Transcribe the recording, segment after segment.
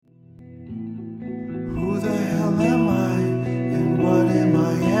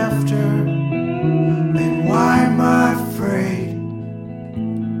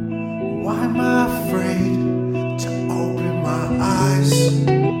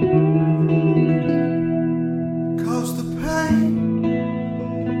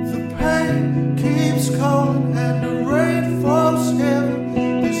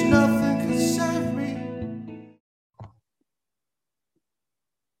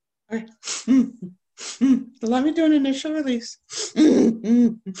All right. Let me do an initial release.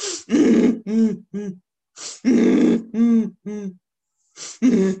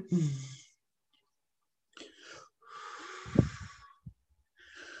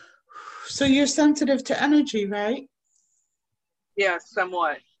 So you're sensitive to energy, right? Yeah,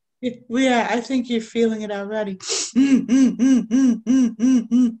 somewhat. Yeah, I think you're feeling it already.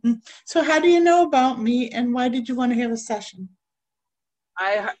 So how do you know about me and why did you want to have a session?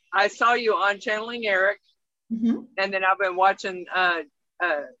 I saw you on Channeling Eric, Mhm. and then I've been watching uh,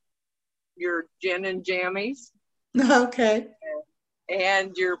 your Gin and Jammies Okay.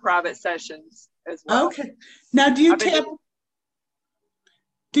 and your private sessions as well. Okay. Now, do you I've been tap? doing,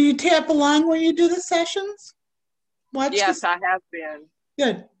 Do you tap along when you do the sessions? Watch yes, this. I have been.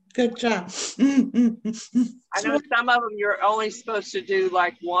 Good. Good job. I So know some of them you're only supposed to do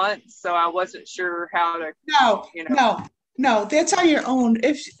like once, so I wasn't sure how to, no, you know. no, no. That's on your own.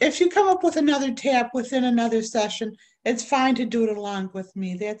 If you come up with another tap within another session, it's fine to do it along with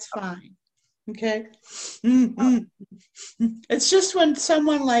me. That's fine. Okay. Oh, It's just when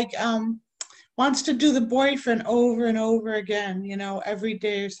someone like wants to do the boyfriend over and over again, every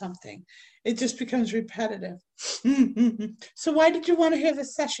day or something. It just becomes repetitive. So why did you want to have a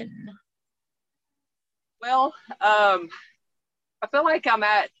session? well, I feel like I'm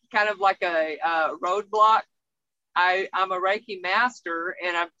at kind of like a roadblock. I'm a Reiki master,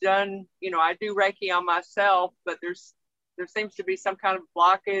 and I've done, I do Reiki on myself, but there seems to be some kind of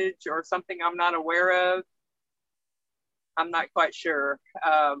blockage or something I'm not aware of. I'm not quite sure.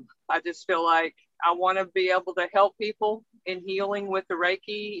 I just feel like I want to be able to help people in healing with the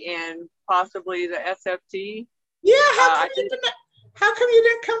Reiki and possibly the SFT. Yeah, I did how come you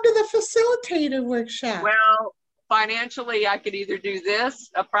didn't come to the facilitator workshop? well financially. I could either do this,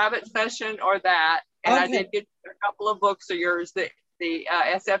 a private session, or that. And I Okay. did get a couple of books of yours, the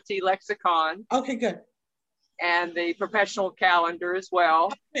SFT lexicon Okay, good. and the professional calendar as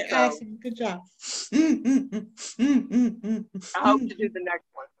well. Okay, So awesome. Good job. I hope to do the next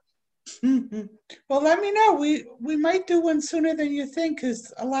one. Well, let me know. We might do one sooner than you think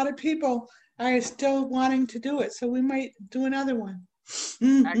because a lot of people are still wanting to do it. So we might do another one.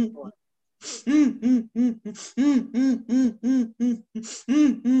 Excellent.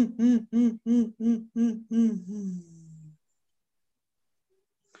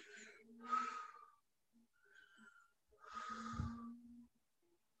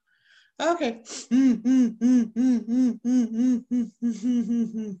 Okay.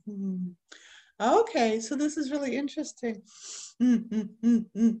 Okay, so this is really interesting.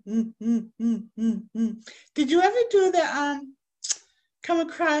 Did you ever do the come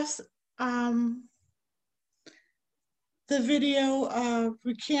across um the video of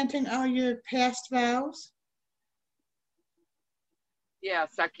recanting all your past vows?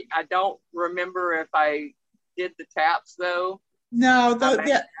 Yes, I don't remember if I did the taps though. No, I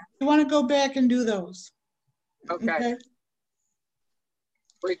may. you want to go back and do those. Okay. Okay.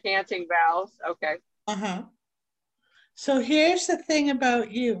 Recanting vows. Okay. Uh-huh. So here's the thing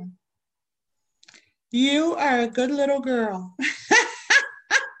about you. You are a good little girl.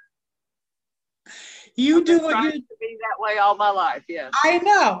 You I've been do what trying you to be that way all my life. Yes. I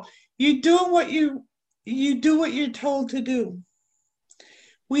know. You doing what you do what you're told to do.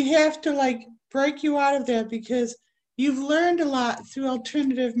 We have to like break you out of there because you've learned a lot through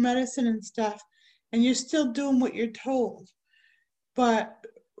alternative medicine and stuff, and you're still doing what you're told. But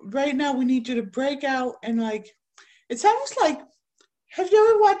right now we need you to break out and like it's almost like have you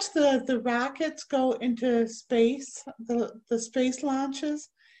ever watched the rockets go into space, the space launches?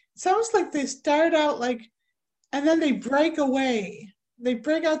 It's almost like they start out like and then they break away. They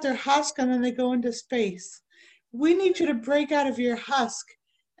break out their husk and then they go into space. We need you to break out of your husk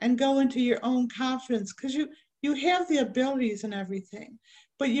and go into your own confidence because you have the abilities and everything,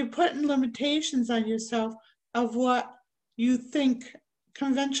 but you're putting limitations on yourself of what you think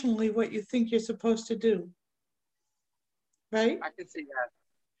conventionally what you think you're supposed to do, right? I can see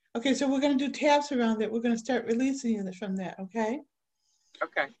that. Okay, so we're going to do taps around it. We're going to start releasing you from that, okay?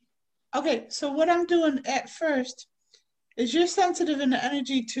 Okay. Okay, so what I'm doing at first is you're sensitive in the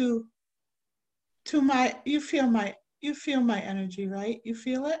energy to my you feel my energy, right? You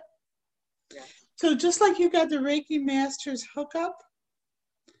feel it? Yes. So just like you got the Reiki Masters hookup,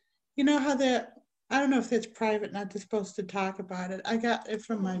 you know how that I don't know if that's private, not supposed to talk about it. I got it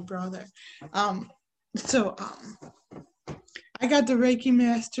from my brother. Um, so I got the Reiki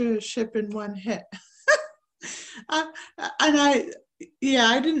Mastership in one hit. uh, and yeah,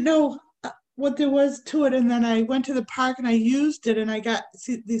 I didn't know what there was to it. And then I went to the park and I used it and I got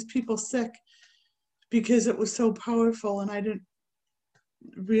these people sick because it was so powerful and I didn't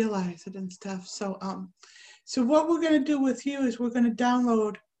realize it and stuff. So what we're going to do with you is we're going to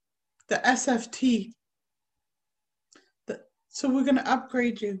download the SFT. So we're going to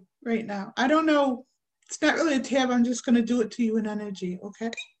upgrade you right now. I don't know. It's not really a tab. I'm just going to do it to you in energy.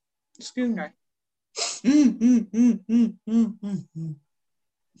 Okay. Excuse me.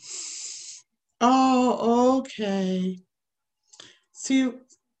 Oh, okay. So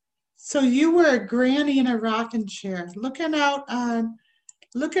you were a granny in a rocking chair, looking out and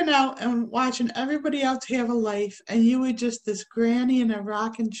watching everybody else have a life, and you were just this granny in a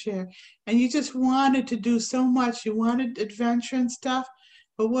rocking chair, and you just wanted to do so much. You wanted adventure and stuff,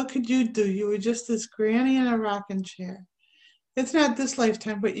 but what could you do? You were just this granny in a rocking chair. It's not this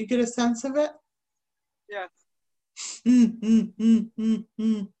lifetime, but you get a sense of it? Yes.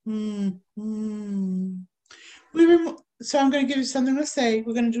 So I'm going to give you something to say.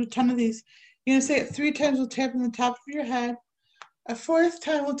 We're going to do a ton of these. You're going to say it 3 times. We'll tap on the top of your head. A 4th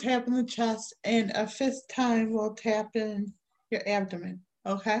time we'll tap in the chest, and a 5th time we'll tap in your abdomen.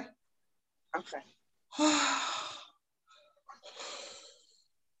 Okay? Okay.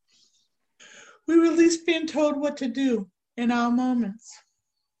 We release being told what to do in all moments.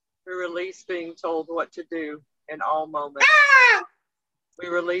 We release being told what to do in all moments. Ah! We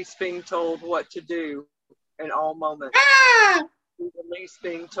release being told what to do in all moments. Ah! We release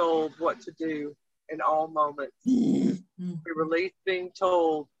being told what to do in all moments. We release being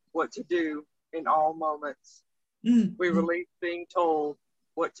told what to do in all moments. We release being told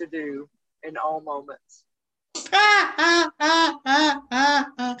what to do in all moments.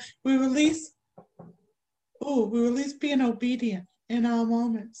 We release being obedient in all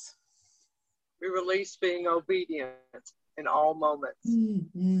moments. We release being obedient in all moments.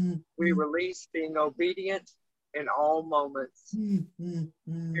 We release being obedient in all moments.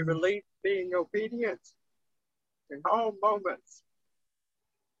 We release being obedient in all moments.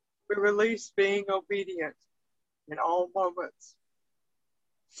 We release being obedient in all moments.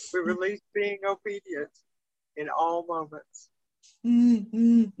 We release being obedient in all moments.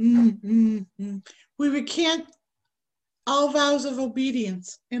 We recant all vows of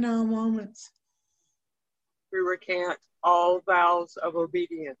obedience in all moments. We recant all vows of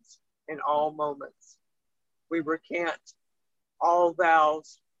obedience in all moments. We recant all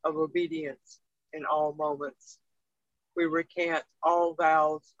vows of obedience in all moments. We recant all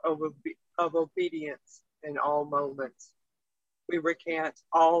vows of obedience in all moments. We recant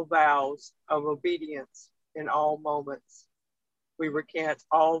all vows of obedience in all moments. We recant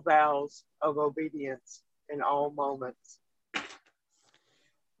all vows of obedience in all moments.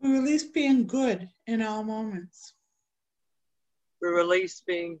 We release being good in all moments. We release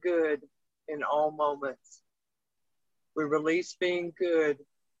being good in all moments. We release being good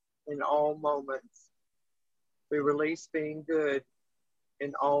in all moments. We release being good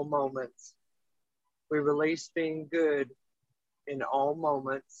in all moments. We release being good in all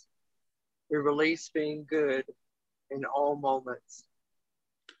moments. We release being good in all moments.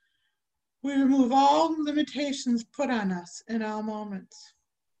 We remove all limitations put on us in all moments.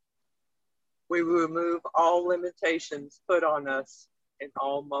 We remove all limitations put on us in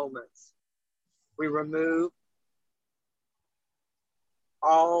all moments. We remove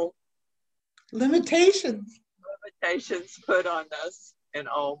all limitations put on us in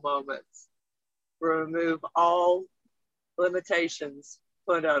all moments. We remove all limitations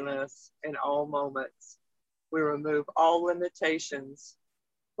put on us in all moments. We remove all limitations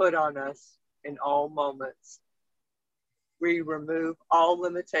put on us in all moments. We remove all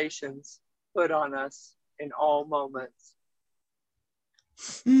limitations put on us in all moments.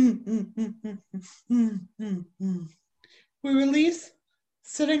 We release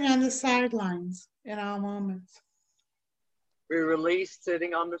sitting on the sidelines in all moments. We release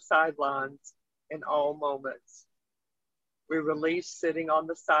sitting on the sidelines in all moments. We release sitting on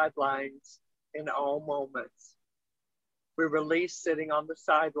the sidelines in all moments. We release sitting on the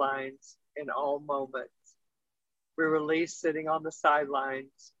sidelines in all moments. We release sitting on the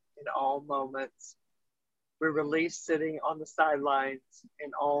sidelines in all moments. We release sitting on the sidelines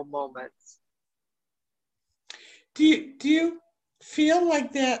in all moments. Do you feel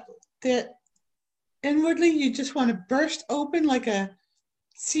like that inwardly you just want to burst open like a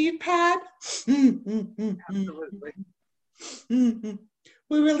seed pod? Absolutely.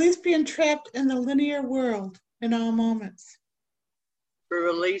 We release being trapped in the linear world in all moments. We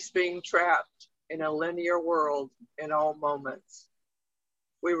release being trapped in a linear world in all moments.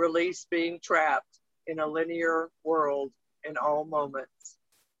 We release being trapped in a linear world in all moments.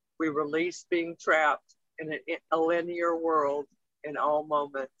 We release being trapped in a linear world in all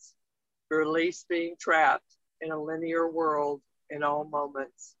moments. We release being trapped in a linear world in all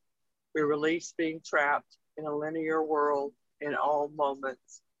moments. We release being trapped in a linear world in all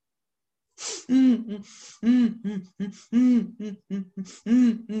moments.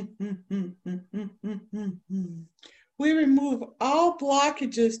 We remove all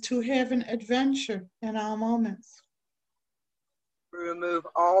blockages to have an adventure in all moments. We remove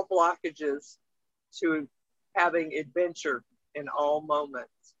all blockages to having adventure in all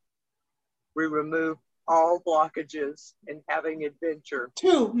moments. We remove all blockages in having adventure.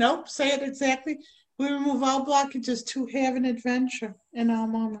 Nope, say it exactly. We remove all blockages to have an adventure in all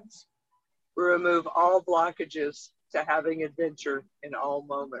moments. We remove all blockages to having adventure in all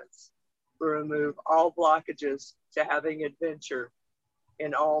moments. We remove all blockages to having adventure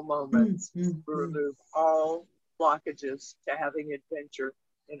in all moments. We remove all blockages to having adventure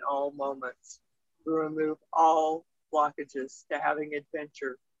in all moments. We remove all blockages to having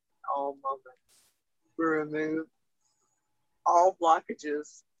adventure in all moments. We remove all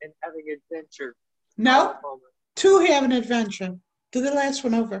blockages in having adventure. No, to have an adventure. Do the last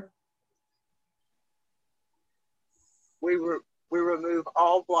one over. We remove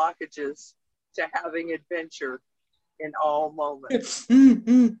all blockages to having adventure in all moments.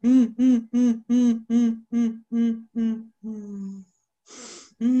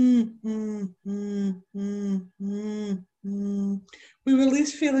 We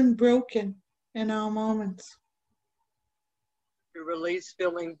release feeling broken in all moments. We release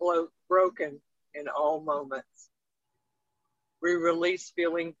feeling broken in all moments. We release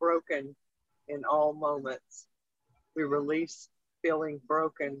feeling broken in all moments. We release feeling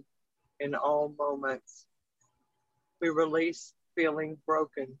broken in all moments. We release feeling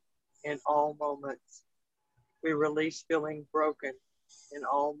broken in all moments. We release feeling broken in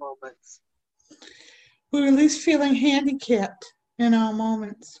all moments. We release feeling handicapped in all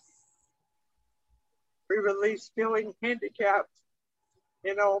moments. We release feeling handicapped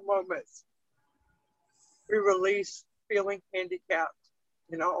in all moments. We release feeling handicapped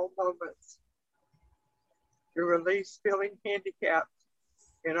in all moments. We release feeling handicapped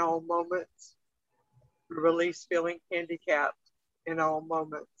in all moments. We release feeling handicapped in all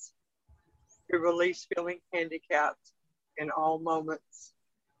moments. We release feeling handicapped in all moments.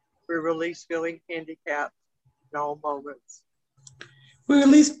 We release feeling handicapped in all moments. We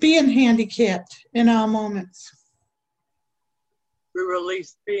release being handicapped in all moments. We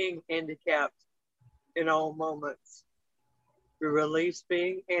release being handicapped in all moments. We release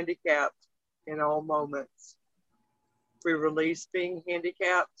being handicapped in all moments. We release being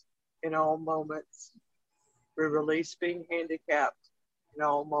handicapped in all moments. We release being handicapped in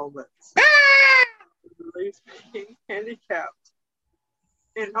all moments. We release being handicapped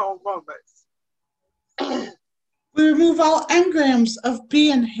in all moments. We remove all engrams of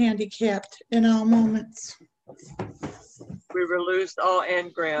being handicapped in all moments. We release all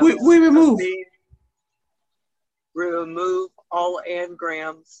engrams. We remove. We remove all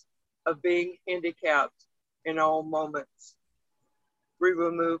engrams of being handicapped in all moments. We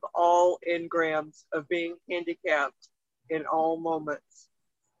remove all engrams of being handicapped in all moments.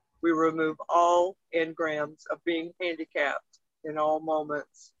 We remove all engrams of being handicapped in all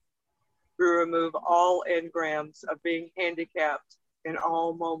moments. We remove all engrams of being handicapped in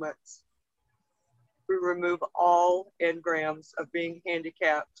all moments. We remove all engrams of being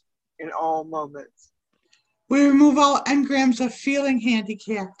handicapped in all moments. We remove all engrams of feeling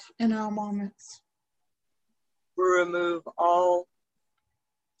handicapped in all moments. We remove all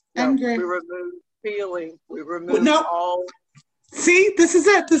engrams. We remove feeling. We remove all. See, this is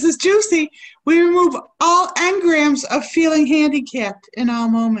it. This is juicy. We remove all engrams of feeling handicapped in all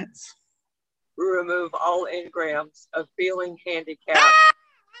moments. We remove all engrams of feeling handicapped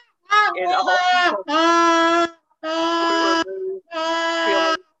in all moments. We remove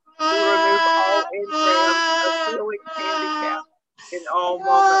all engrams of feeling handicapped in all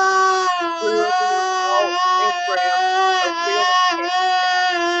moments. We remove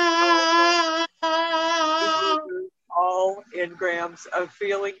all engrams of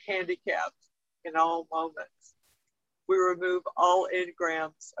feeling handicapped in all moments. We remove all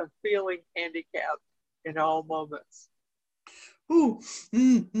engrams of feeling handicapped in all moments. Ooh,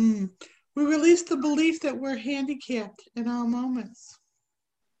 We release the belief that we're handicapped in all moments.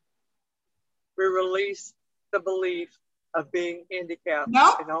 We release the belief of being handicapped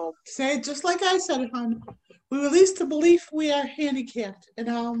in all. Say it just like I said it, hon. We release the belief we are handicapped in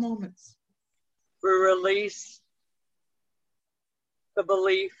all moments. We release the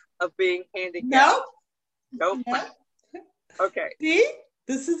belief of being handicapped. Nope. Okay. See?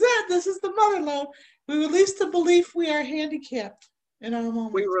 This is it. This is the mother lode. We release the belief we are handicapped in all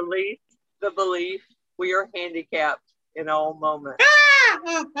moments. We release the belief we are handicapped in all moments.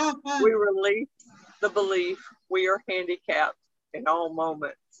 We release the belief we are handicapped in all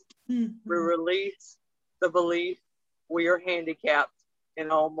moments. We release the belief we are handicapped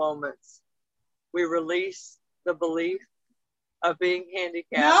in all moments. We release the belief of being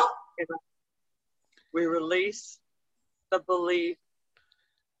handicapped. No. We release the belief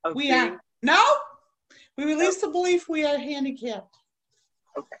of We being. are. No. We release the belief we are handicapped.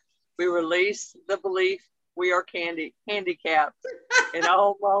 Okay. We release the belief we are handicapped in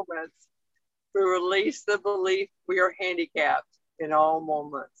all moments. We release the belief we are handicapped in all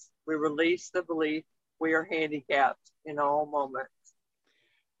moments. We release the belief we are handicapped in all moments.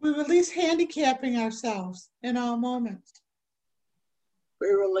 We release handicapping ourselves in all moments. We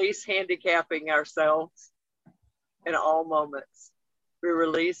release handicapping ourselves in all moments. We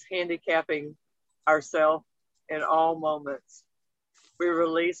release handicapping ourselves in all moments. We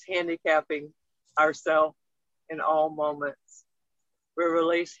release handicapping ourselves in all moments. We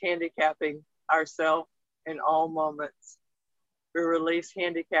release handicapping ourselves in all moments. We release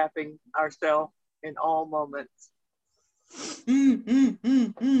handicapping ourselves in all moments. We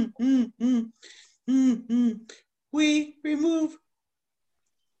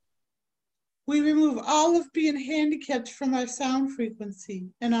remove all of being handicapped from our sound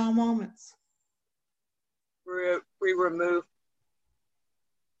frequency in all moments. We remove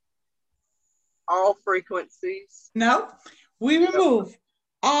all frequencies. No, we remove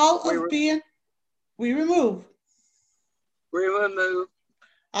all of being. We remove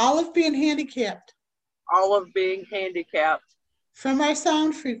all of being handicapped. All of being handicapped from our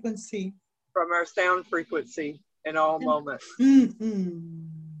sound frequency. From our sound frequency in all moments.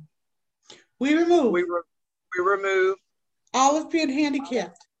 We remove. We remove all of being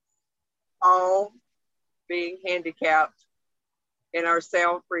handicapped. All being handicapped in our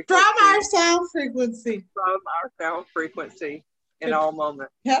sound frequency. From our sound frequency. From our sound frequency in all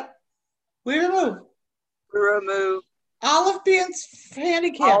moments. Yep. We remove. We remove all of being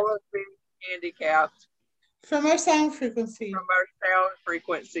handicapped. All of being handicapped. From our sound frequency. From our sound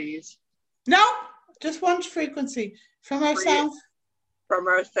frequencies. No, just one frequency. From our sound. From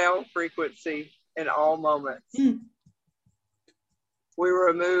our sound frequency in all moments. We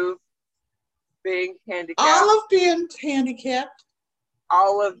remove being handicapped. All of being handicapped.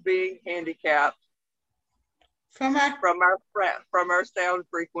 All of being handicapped. From our sound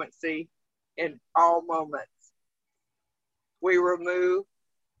frequency in all moments. We remove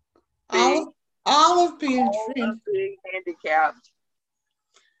all of being handicapped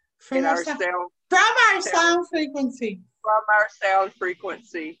from our sound frequency. From our sound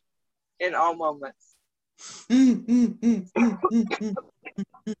frequency in all moments.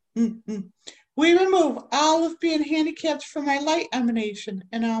 We remove all of being handicapped from our light emanation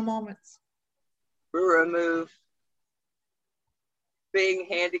in all moments. We remove being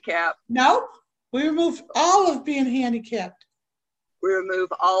handicapped. No, we remove all of being handicapped. We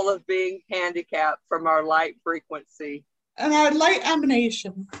remove all of being handicapped from our light frequency. And our light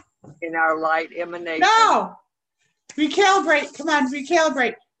emanation. In our light emanation. No! Recalibrate. Come on,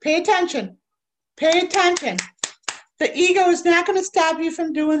 recalibrate. Pay attention. Pay attention. The ego is not going to stop you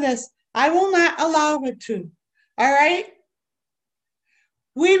from doing this. I will not allow it to. All right?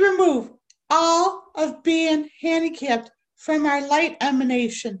 We remove all of being handicapped from our light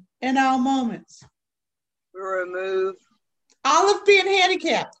emanation in all moments. We remove all of being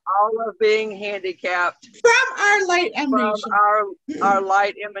handicapped. All of being handicapped. From our light emanation. From our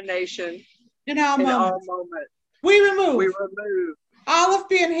light emanation. In all moments. We remove all of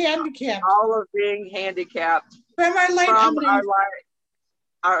being handicapped. All of being handicapped. From our light emanation.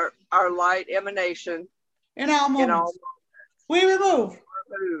 Our light emanation. In all moments. We remove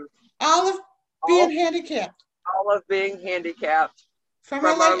all of being handicapped. All of being handicapped. From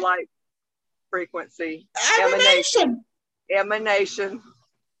our light frequency. Emanation.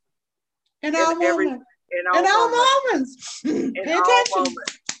 In all moments. In all moments. Pay attention.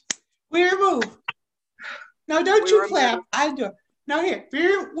 We remove. No, don't you clap. I do it. No, here.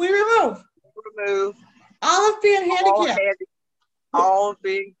 We remove. All of being handicapped. All of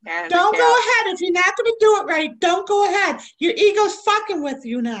being handicapped. Don't go ahead. If you're not going to do it right, don't go ahead. Your ego's fucking with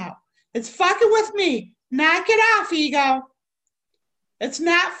you now. It's fucking with me. Knock it off, ego. It's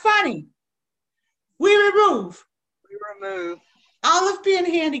not funny. We remove. All of being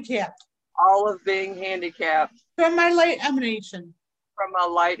handicapped. All of being handicapped. From my light emanation. From my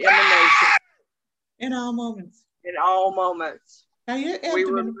light emanation. In all moments. In all moments. Now your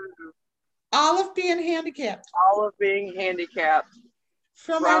abdomen. All of being handicapped. All of being handicapped.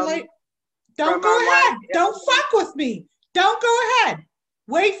 From our light. Don't go ahead. Don't fuck with me. Don't go ahead.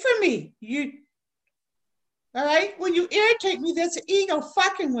 Wait for me. All right? When you irritate me, that's the ego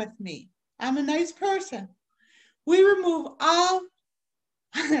fucking with me. I'm a nice person. We remove all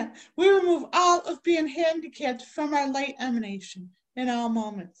we remove all of being handicapped from our light emanation in all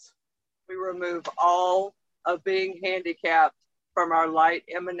moments. We remove all of being handicapped from our light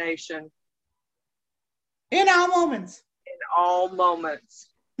emanation in all moments. In all moments.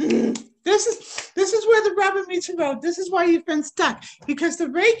 This is where the rubber meets the road. This is why you've been stuck, because the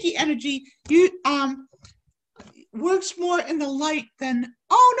Reiki energy works more in the light than.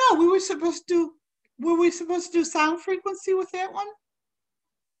 Oh no, were we supposed to do sound frequency with that one?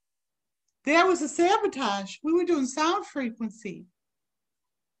 That was a sabotage. We were doing sound frequency.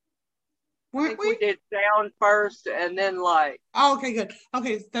 Weren't we? We did sound first and then light. Oh, okay, good.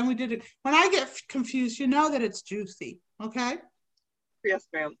 Okay, then we did it. When I get confused, you know that it's juicy. Okay? Yes,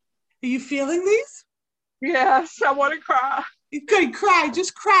 ma'am. Are you feeling these? Yes, I want to cry. You could cry,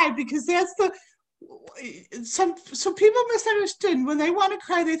 just cry, because that's the some people misunderstood. When they want to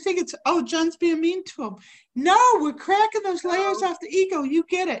cry, they think it's, oh, Jen's being mean to them. No, we're cracking those layers off the ego. You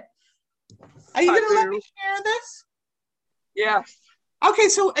get it. Are you going to let me share this? Yes. Okay,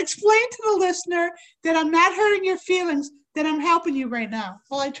 so explain to the listener that I'm not hurting your feelings, that I'm helping you right now.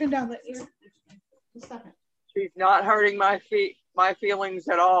 Well, I turned down the air. Just a second. She's not hurting my feelings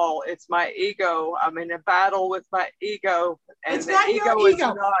at all. It's my ego. I'm in a battle with my ego. And it's not your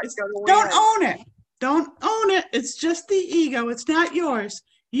ego. Don't own it. Don't own it. It's just the ego. It's not yours.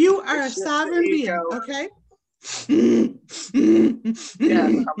 You are a sovereign being, okay? Yes,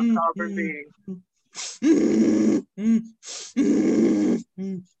 I'm a sovereign being.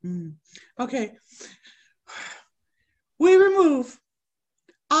 Okay. We remove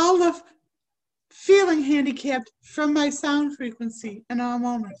all of feeling handicapped from my sound frequency in all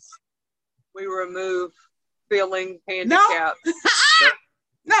moments. We remove feeling handicapped.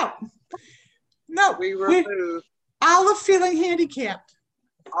 No. No. We remove all of feeling handicapped.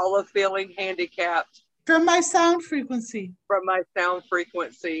 All of feeling handicapped. From my sound frequency. From my sound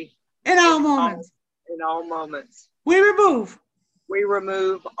frequency. In all moments. In all moments. We remove. We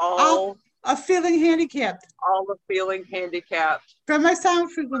remove all of feeling handicapped. All of feeling handicapped. From my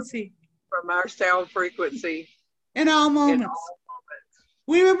sound frequency. From our sound frequency. In all moments. In all moments.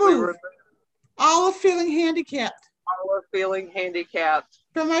 We remove all of feeling handicapped. All of feeling handicapped.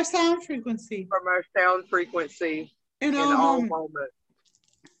 From our sound frequency. From our sound frequency. In all moments.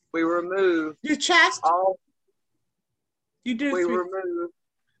 We remove your chest. All. You did. We remove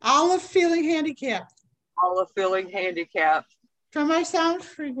all of feeling handicapped. All of feeling handicapped. From our sound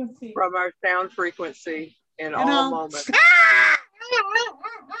frequency. From our sound frequency. In all moments.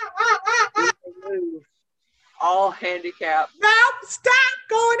 We remove all handicap. No, stop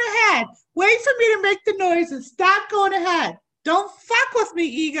going ahead. Wait for me to make the noises. Stop going ahead. Don't fuck with me,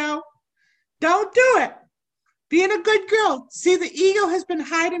 ego. Don't do it. Being a good girl. See, the ego has been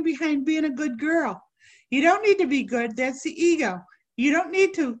hiding behind being a good girl. You don't need to be good. That's the ego. You don't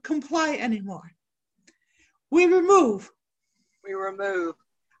need to comply anymore. We remove. We remove.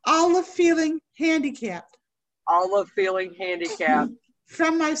 All of feeling handicapped. All of feeling handicapped.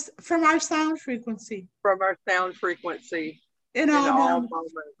 From our sound frequency. From our sound frequency. In all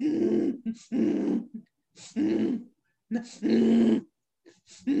moments.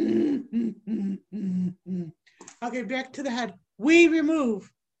 Okay, back to the head. We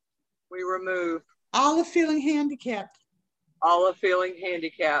remove. We remove. All of feeling handicapped. All of feeling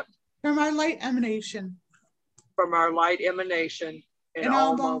handicapped. From our light emanation. From our light emanation. In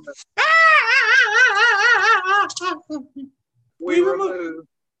all moments. We remove.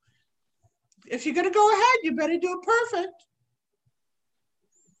 If you're going to go ahead, you better do it perfect.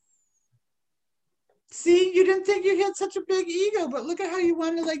 See, you didn't think you had such a big ego, but look at how you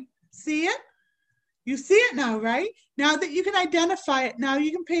want to see it. You see it now, right? Now that you can identify it, now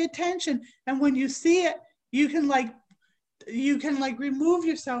you can pay attention. And when you see it, you can remove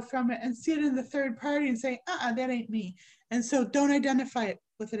yourself from it and see it in the third party and say, that ain't me. And so don't identify it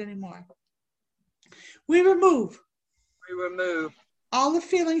with it anymore. We remove. We remove. All of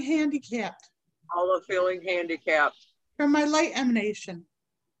feeling handicapped. All of feeling handicapped. From my light emanation.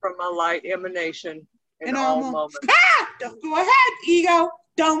 From my light emanation. In all moments. Don't go ahead, ego.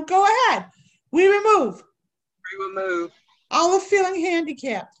 Don't go ahead. We remove. We remove. All of feeling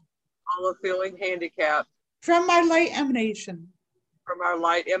handicapped. All of feeling handicapped. From my light emanation. From our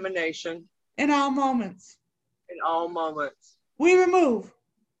light emanation. In all moments. In all moments. We remove.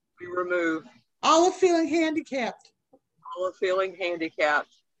 We remove. All of feeling handicapped. All of feeling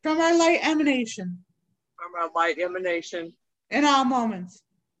handicapped. From our light emanation. From our light emanation. In all moments.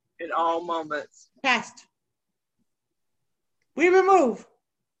 In all moments. Past. We remove.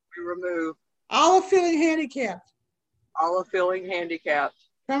 We remove. all of feeling handicapped all of feeling handicapped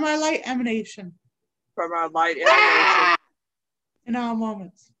from our light emanation from our light emanation in all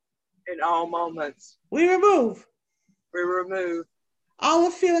moments. in all moments. We remove We remove all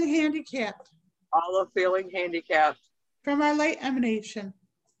of feeling handicapped all of feeling handicapped from our light emanation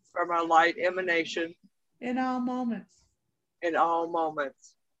from our light emanation in all moments. in all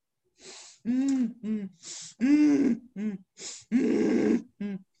moments. Mm, mm, mm, mm, mm,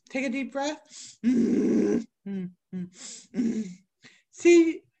 mm. Take a deep breath. Mm, mm, mm, mm.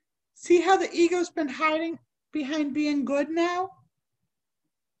 See how the ego's been hiding behind being good now?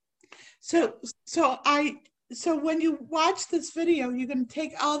 So when you watch this video, you're going to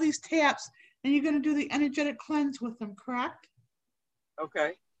take all these taps and you're going to do the energetic cleanse with them, correct?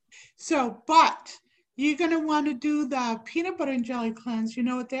 Okay. So, but you're going to want to do the peanut butter and jelly cleanse. You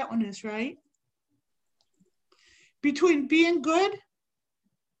know what that one is, right? Between being good,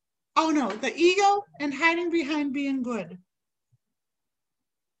 oh no, the ego and hiding behind being good.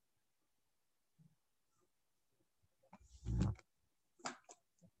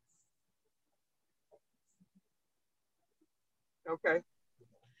 Okay.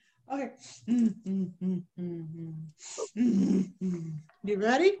 Okay. You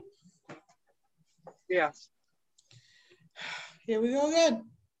ready? Yes. Here we go again.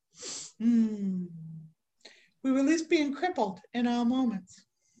 We release being crippled in all moments.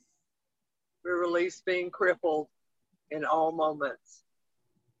 We release being crippled in all moments.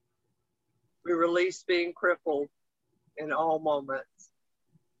 We release being crippled in all moments.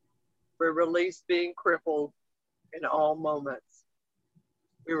 We release being crippled in all moments.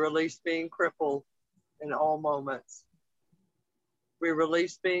 We release being crippled in all moments. We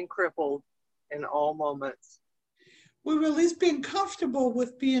release being crippled in all moments. We release being comfortable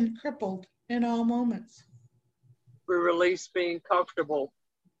with being crippled in all moments. We release being comfortable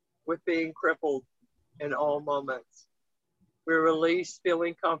with being crippled in all moments. We release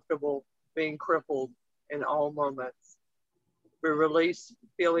feeling comfortable being crippled in all moments. We release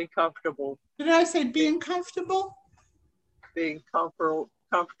feeling comfortable. Did I say being comfortable? Being comfortable.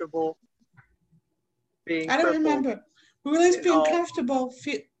 Being I don't remember. We release being comfortable.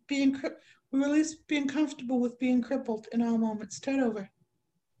 We release being comfortable with being crippled in all moments. Start over.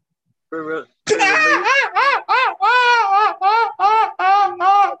 We release in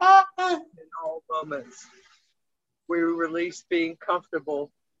all moments. We release being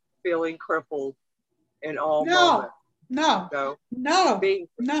comfortable, feeling crippled in all moments. No.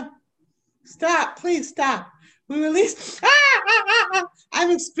 Stop, please stop. We release.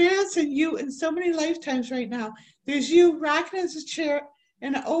 I'm experiencing you in so many lifetimes right now. There's you rocking in a chair,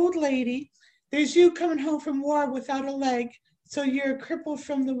 an old lady. There's you coming home from war without a leg, so you're crippled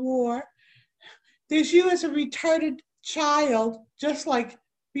from the war. There's you as a retarded child, just like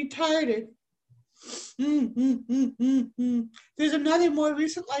retarded. There's another more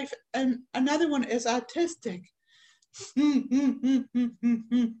recent life, and another one is autistic. We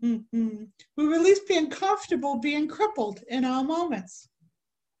release being comfortable, being crippled in all moments.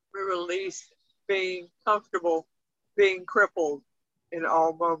 We release being comfortable, being crippled in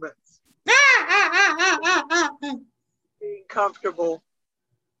all moments. Being comfortable,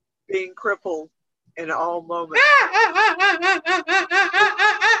 being crippled in all moments.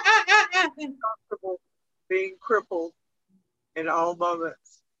 Comfortable, being crippled in all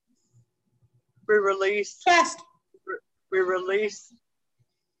moments. We release. Fast. We release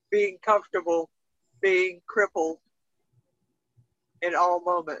being comfortable, being crippled in all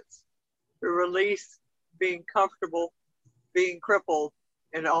moments. We release being comfortable, being crippled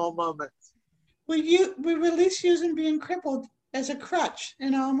in all moments. We release using being crippled as a crutch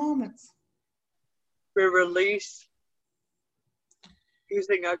in all moments. We release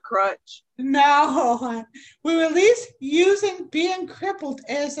using a crutch. No, we release using being crippled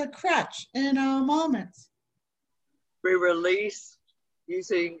as a crutch in all moments. We release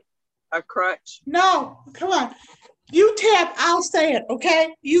using a crutch. No, come on. You tap, I'll say it,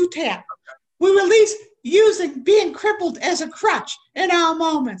 okay? You tap. We release using being crippled as a crutch in all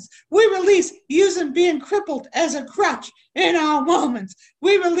moments. We release using being crippled as a crutch in all moments.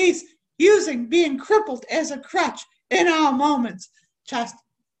 We release using being crippled as a crutch in all moments. Chest.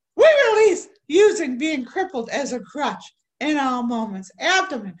 We release using being crippled as a crutch in all moments.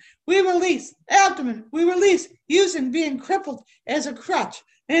 Abdomen. We release. Abdomen. We release using being crippled as a crutch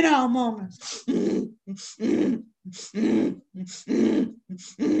in all moments.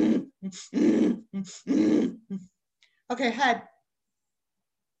 Okay, head.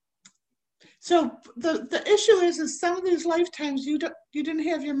 So the issue is some of these lifetimes you didn't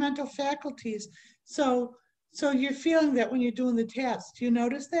have your mental faculties. So you're feeling that when you're doing the test. Do you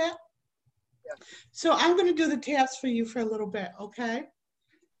notice that? Yes. So I'm going to do the taps for you for a little bit, okay?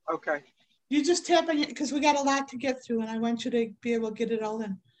 Okay. You just tap on it because we got a lot to get through, and I want you to be able to get it all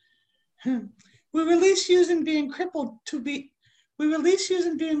in. We release using being crippled to be. We release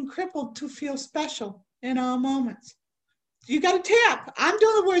using being crippled to feel special in all moments. You got to tap. I'm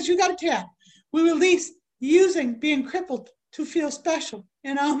doing the words. You got to tap. We release using being crippled to feel special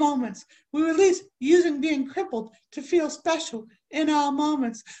in all moments. We release using being crippled to feel special in all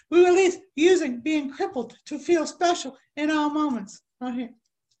moments. We release using being crippled to feel special in all moments. Right here.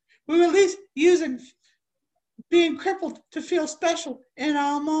 We release using being crippled to feel special in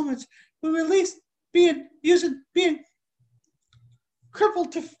all moments. We release using being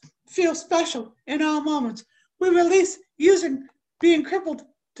crippled to feel special in all moments. We release using being crippled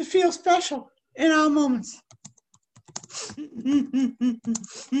to feel special in all moments.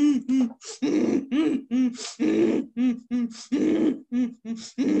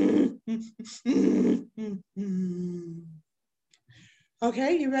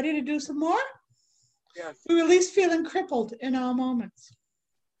 Okay, you ready to do some more? Yes. We release feeling crippled in all moments.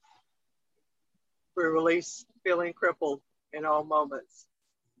 We release feeling crippled in all moments.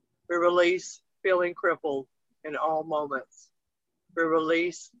 We release feeling crippled in all moments. We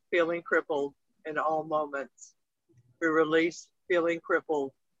release feeling crippled in all moments. We release feeling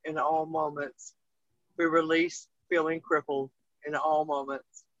crippled in all moments. We release feeling crippled in all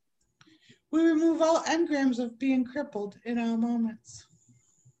moments. We remove all engrams of being crippled in all moments.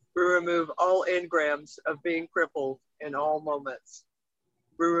 We remove all engrams of being crippled in all moments.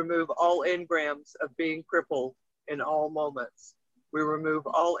 We remove all engrams of being crippled in all moments. We remove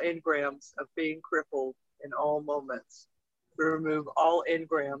all engrams of being crippled in all moments. We remove all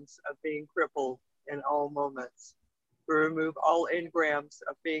engrams of being crippled in all moments. We remove all engrams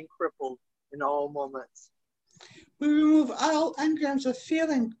of being crippled in all moments. We remove all engrams of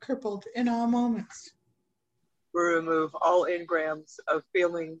feeling crippled in all moments. We remove all engrams of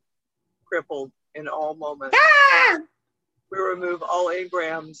feeling crippled in all moments. Ah! We remove all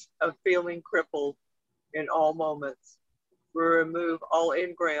engrams of feeling crippled in all moments. We remove all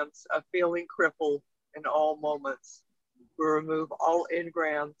engrams of feeling crippled in all moments. We remove all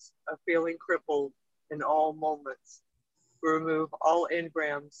engrams of feeling crippled in all moments. We remove all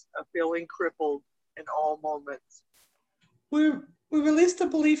engrams of feeling crippled in all moments. We release the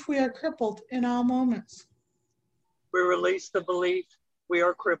belief we are crippled in all moments. We release the belief we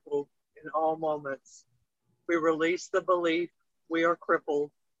are crippled in all moments. We release the belief we are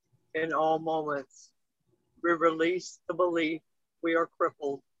crippled in all moments. We release the belief we are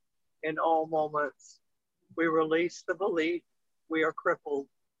crippled in all moments. We release the belief we are crippled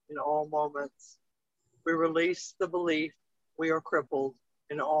in all moments. We release the belief we are crippled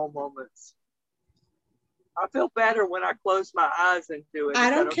in all moments. I feel better when I close my eyes and do it. I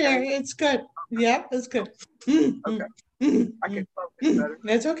don't care. It's good. Yep, it's good. Okay. I can focus better.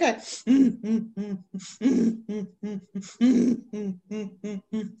 That's okay.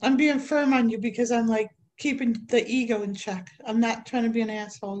 I'm being firm on you because I'm like keeping the ego in check. I'm not trying to be an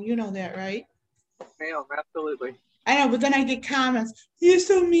asshole. You know that, right? Ma'am, absolutely. I know, but then I get comments. You're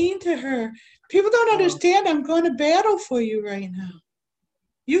so mean to her. People don't understand. I'm going to battle for you right now.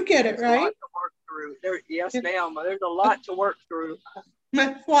 You get it, There's right? a lot to work through. Yes, ma'am. There's a lot to work through.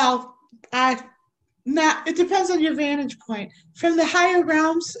 Well, it depends on your vantage point. From the higher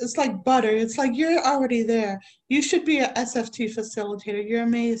realms, it's like butter. It's like you're already there. You should be a SFT facilitator. You're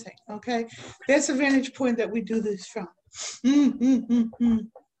amazing, okay? That's the vantage point that we do this from.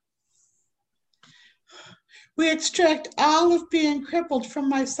 We extract all of being crippled from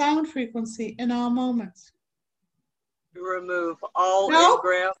my sound frequency in all moments. You remove all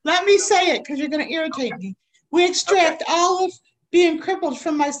engrams. Let me say it because you're going to irritate me. We extract all of being crippled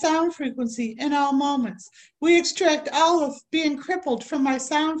from my sound frequency in all moments. We extract all of being crippled from my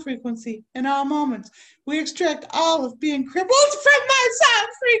sound frequency in all moments. We extract all of being crippled from my sound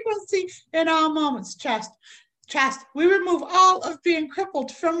frequency in all moments. Chest. We remove all of being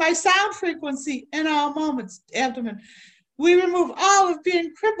crippled from my sound frequency in all moments. Abdomen. We remove all of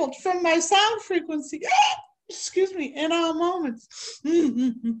being crippled from my sound frequency. Excuse me, in all moments.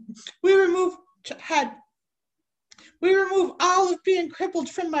 We remove head. We remove all of being crippled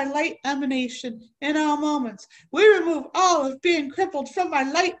from my light emanation in all moments. We remove all of being crippled from my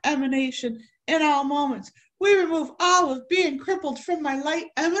light emanation in all moments. We remove all of being crippled from my light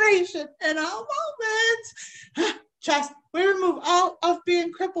emanation in all moments. Chest. We remove all of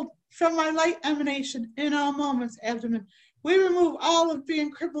being crippled from my light emanation in all moments. Abdomen. We remove all of being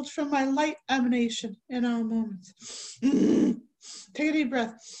crippled from my light emanation in all moments. Take a deep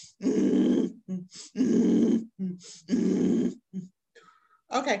breath.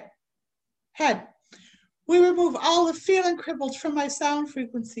 Okay. Head. We remove all the feeling crippled from my sound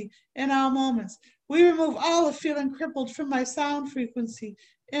frequency in all moments. We remove all the feeling crippled from my sound frequency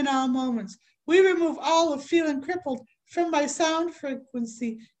in all moments. We remove all the feeling crippled from my sound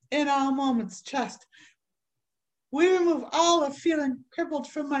frequency in all moments. Chest. We remove all the feeling crippled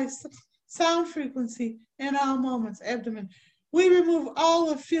from my sound frequency in all moments. Abdomen. We remove all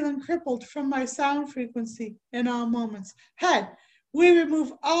the feeling crippled from my sound frequency in all moments. Head. We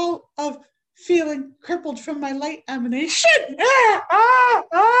remove all of feeling crippled from my light emanation.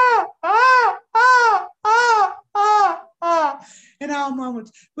 In all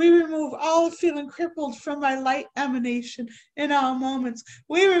moments. We remove all the feeling crippled from my light emanation in all moments.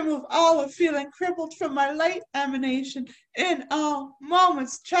 We remove all the feeling crippled from my light emanation in all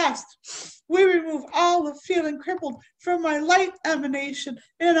moments. Chest. We remove all the feeling crippled from my light emanation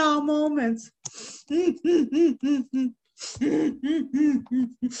in all moments.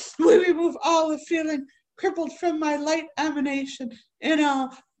 We remove all the feeling crippled from my light emanation in all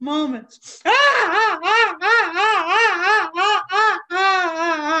moments.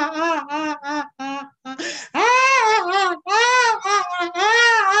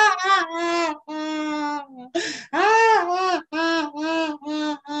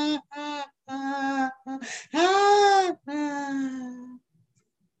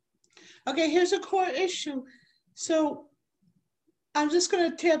 Okay, here's a core issue. So I'm just going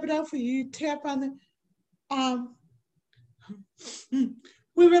to tap it out for you. You tap on the,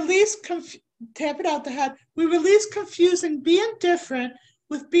 we release, tap it out the head. We release confusing being different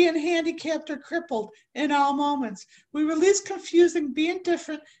with being handicapped or crippled in all moments. We release confusing being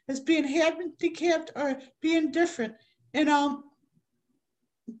different as being handicapped or being different in all,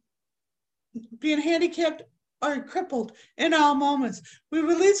 being handicapped or crippled in all moments. We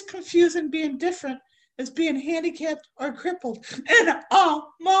release confusing being different as being handicapped or crippled in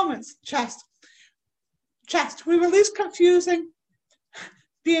all moments. Chest. Chest. We release confusing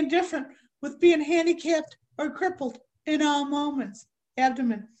being different with being handicapped or crippled in all moments.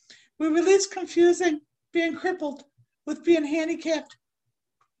 Abdomen. We release confusing being crippled with being handicapped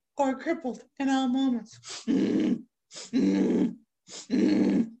or crippled in all moments.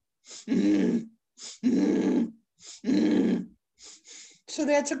 So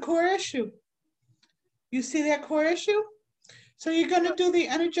that's a core issue. You see that core issue? So you're going to do the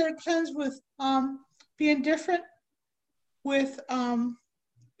energetic cleanse with being different, with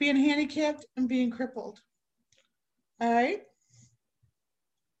being handicapped and being crippled. All right?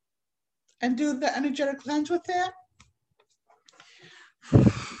 And do the energetic cleanse with that.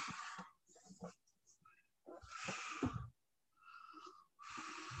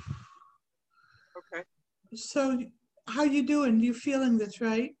 Okay. So how you doing? You feeling this,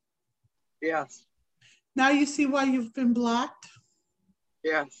 right? Yes. Now you see why you've been blocked?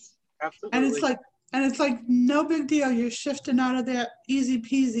 Yes, absolutely. And it's like no big deal. You're shifting out of that easy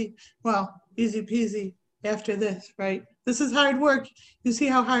peasy. Well, easy peasy after this, right? This is hard work. You see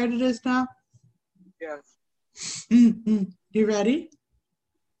how hard it is now? Yes. Mm-hmm. You ready?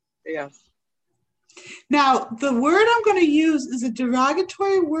 Yes. Now, the word I'm going to use is a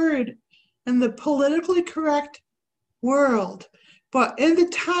derogatory word in the politically correct world. But in the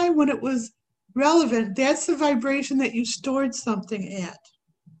time when it was relevant, that's the vibration that you stored something at.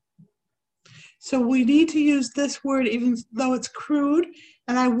 So we need to use this word even though it's crude,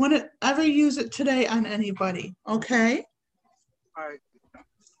 and I wouldn't ever use it today on anybody, okay? All right.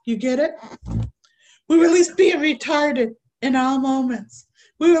 You get it? We release being retarded in all moments.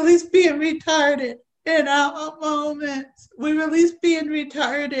 We release being retarded in all moments. We release being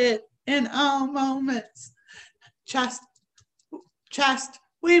retarded in all moments. Chest. Chest.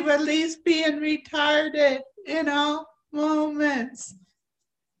 We release being retarded in all moments.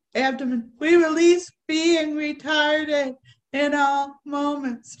 Abdomen. We release being retarded in all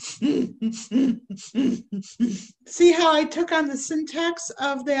moments. See how I took on the syntax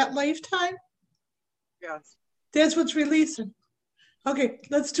of that lifetime? Yes. That's what's releasing. Okay,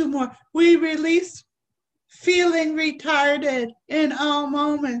 let's do more. We release feeling retarded in all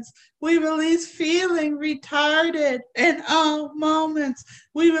moments. We release feeling retarded in all moments.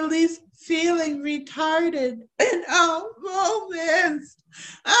 We release feeling retarded in all moments.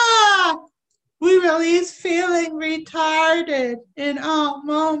 We release feeling retarded in all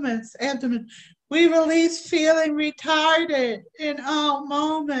moments. Abdomen. We release feeling retarded in all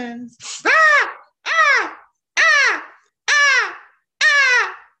moments.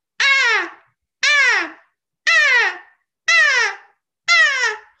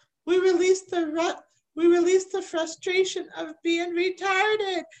 We release We release the frustration of being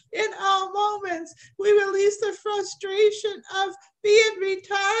retarded in all moments. We release the frustration of being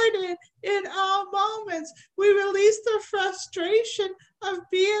retarded in all moments. We release the frustration of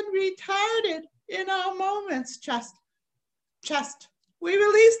being retarded in all moments. Chest, chest. We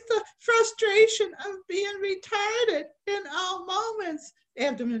release the frustration of being retarded in all moments.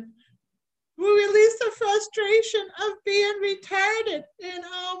 Abdomen. We release the frustration of being retarded in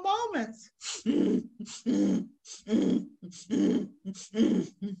all moments.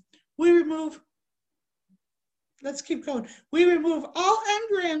 We remove, let's keep going. We remove all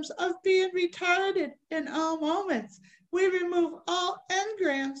engrams of being retarded in all moments. We remove all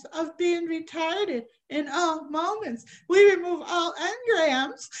engrams of being retarded in all moments. We remove all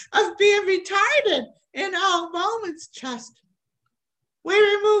engrams of being retarded in all moments. Chest. We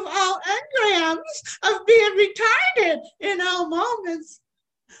remove all engrams of being retarded in all moments.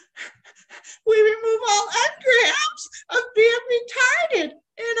 We remove all engrams of being retarded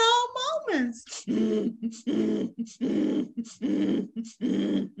in all moments.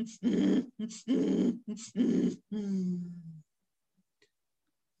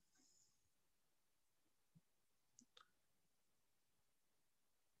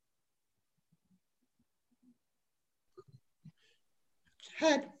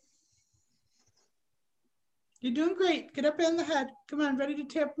 Head. You're doing great. Get up in the head. Come on, ready to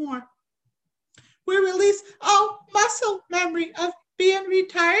tap more. We release all muscle memory of being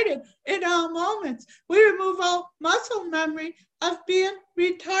retarded in all moments. We remove all muscle memory of being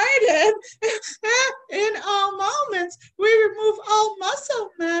retarded in all moments. We remove all muscle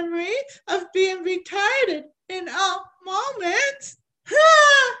memory of being retarded in all moments.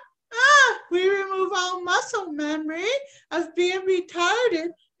 We remove all muscle memory of being retarded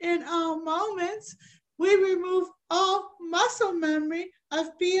in all moments. We remove all muscle memory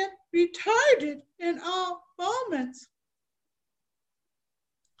of being retarded in all moments.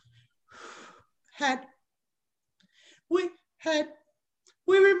 Head. We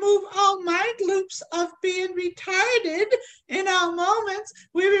remove all mind loops of being retarded in all moments.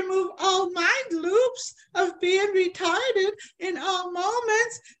 We remove all mind loops of being retarded in all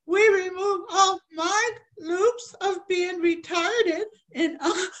moments. We remove all mind loops of being retarded in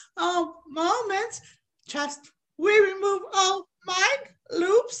all moments. Chest. We remove all mind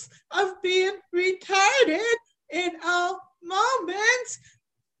loops of being retarded in all moments.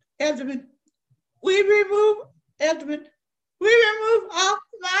 Abdomen. We remove abdomen. We remove all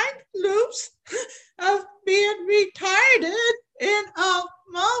mind loops of being retarded in all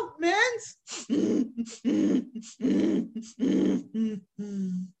moments.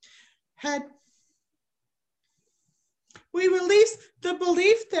 Head. We release the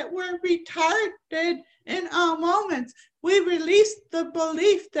belief that we're retarded in all moments. We release the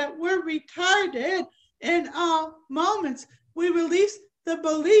belief that we're retarded in all moments. We release the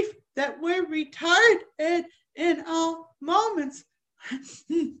belief that we're retarded in all moments.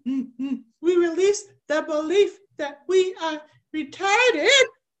 We release the belief that we are retarded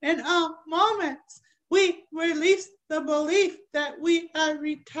in all moments. We release the belief that we are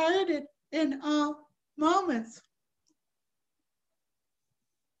retarded in all moments.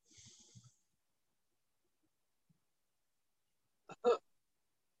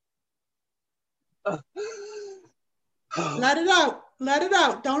 Let it out. Let it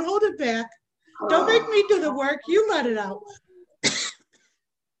out. Don't hold it back. Don't make me do the work. You let it out.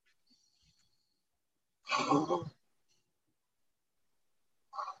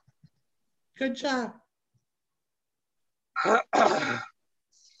 Good job.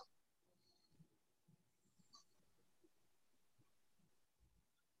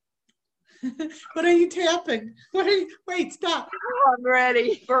 What are you tapping? What are you, wait, stop. I'm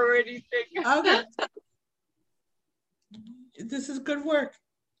ready for anything. Okay. This is good work.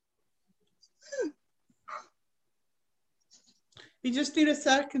 You just need a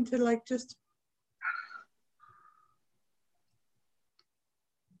second to like just.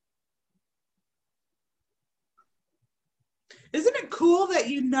 Isn't it cool that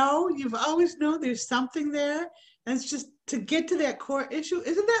you've always known there's something there, and it's just to get to that core issue?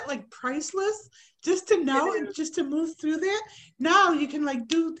 Isn't that like priceless? Just to know and just to move through that. Now you can like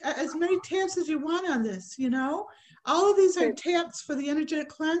do as many taps as you want on this, you know? All of these are taps for the energetic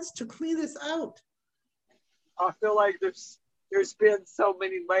cleanse to clean this out. I feel like there's been so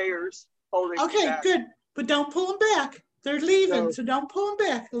many layers holding me Okay, back. good. But don't pull them back. They're leaving, so don't pull them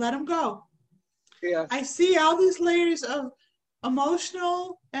back. Let them go. Yes. I see all these layers of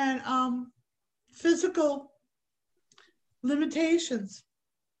emotional and physical limitations.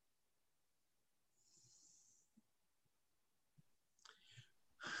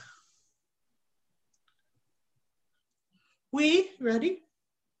 ready?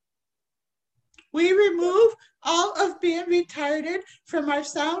 We remove all of being retarded from our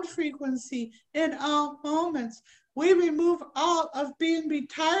sound frequency in all moments. We remove all of being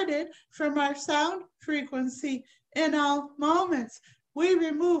retarded from our sound frequency in all moments. We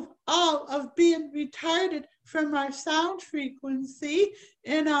remove all of being retarded from our sound frequency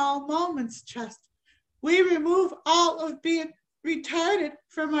in all moments, chest. We remove all of being retarded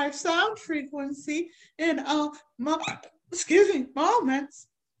from our sound frequency in all moments,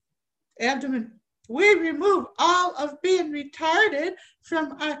 abdomen. We remove all of being retarded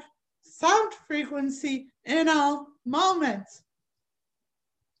from our sound frequency in all moments.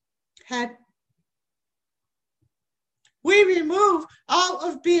 Head. We remove all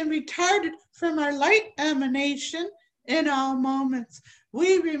of being retarded from our light emanation in all moments.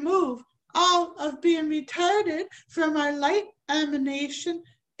 We remove all of being retarded from our light emanation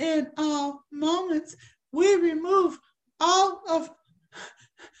in all moments. We remove all of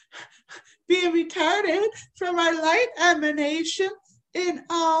being retarded from our light emanation in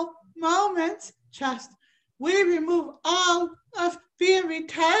all moments. Chest. We remove all of being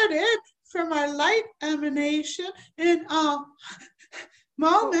retarded from our light emanation in all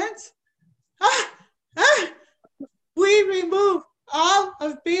moments. We remove all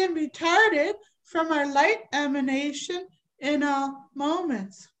of being retarded from our light emanation in all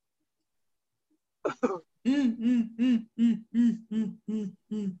moments.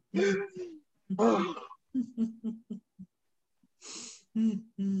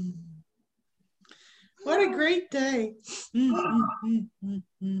 What a great day.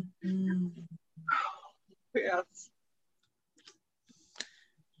 Yes.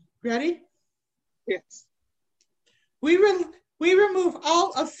 Ready? Yes. We remove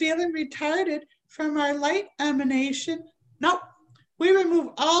all of feeling retarded from our light emanation. No, we remove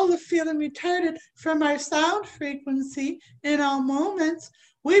all the feeling retarded from our sound frequency in all moments.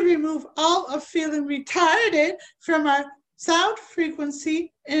 We remove all of feeling retarded from our sound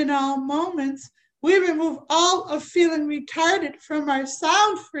frequency in all moments. We remove all of feeling retarded from our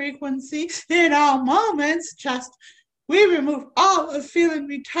sound frequency in all moments. Chest. We remove all of feeling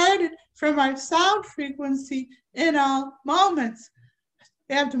retarded from our sound frequency in all moments.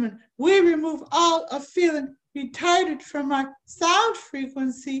 Abdomen. We remove all of feeling retarded from our sound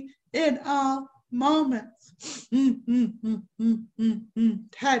frequency in all moments.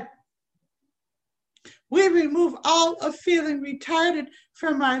 Head. We remove all of feeling retarded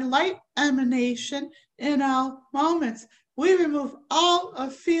from our light emanation in all moments. We remove all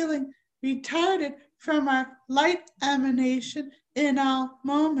of feeling retarded from our light emanation in all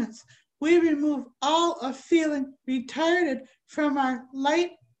moments. We remove all of feeling retarded from our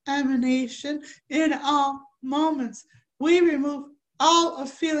light emanation in all moments. We remove all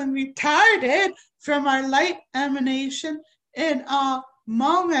of feeling retarded from our light emanation in all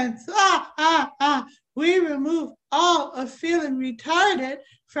moments. We remove all of feeling retarded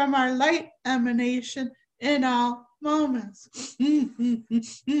from our light emanation in all moments.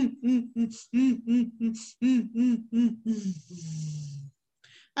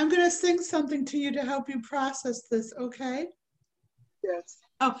 I'm going to sing something to you to help you process this, okay? Yes.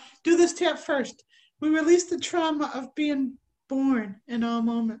 Oh, do this tap first. We release the trauma of being born in all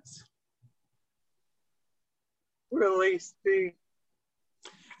moments. Release the.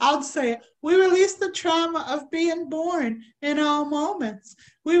 I'll say it. We release the trauma of being born in all moments.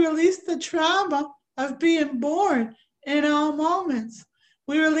 We release the trauma of being born in all moments.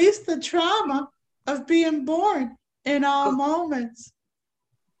 We release the trauma of being born in all moments.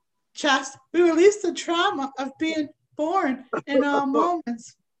 Chest. We release the trauma of being born in all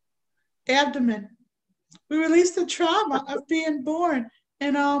moments. Abdomen. We release the trauma of being born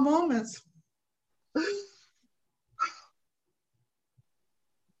in all moments.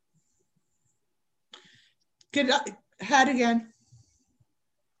 Get head again.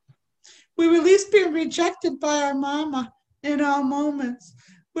 We release being rejected by our mama in all moments.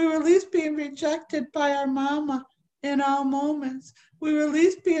 We release being rejected by our mama in all moments. We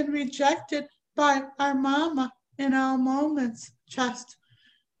release being rejected by our mama in all moments. Chest.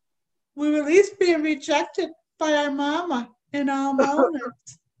 We release being rejected by our mama in all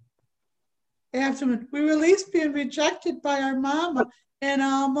moments. Abdomen. We release being rejected by our mama in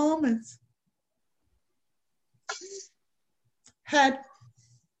all moments. Head.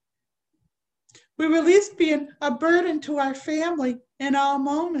 We release being a burden to our family in all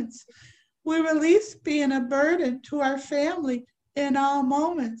moments. We release being a burden to our family in all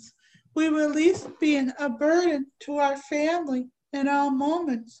moments. We release being a burden to our family in all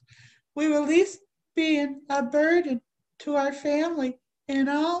moments. We release being a burden to our family in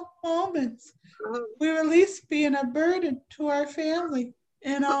all moments. We release being a burden to our family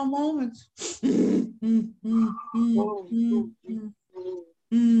in all moments.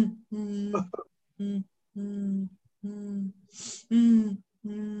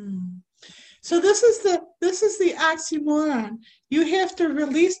 So this is the oxymoron. You have to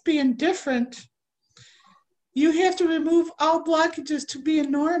release being different. You have to remove all blockages to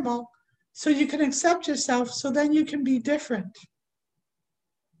being normal so you can accept yourself, so then you can be different.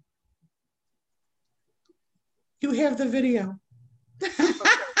 You have the video.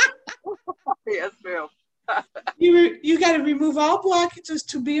 Yes, ma'am. You got to remove all blockages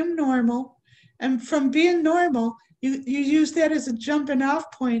to being normal. And from being normal, you use that as a jumping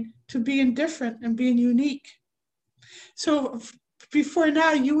off point to being different and being unique. So before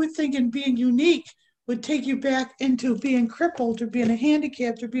now, you were thinking being unique would take you back into being crippled or being a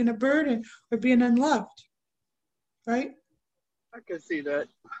handicapped or being a burden or being unloved, right? I can see that.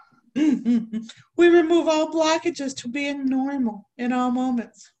 We remove all blockages to being normal in all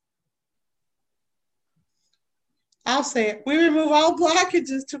moments. I'll say it. We remove all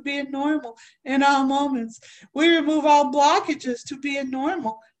blockages to being normal in all moments. We remove all blockages to being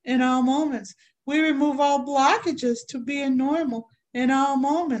normal in all moments. We remove all blockages to being normal in all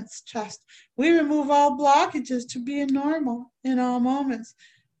moments. Chest. We remove all blockages to being normal in all moments.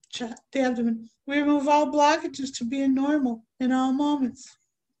 Chest, the abdomen. We remove all blockages to being normal in all moments.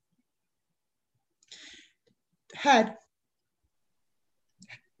 Head.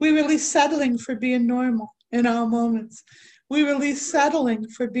 We release settling for being normal in all moments. We release settling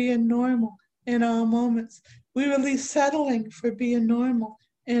for being normal in all moments. We release settling for being normal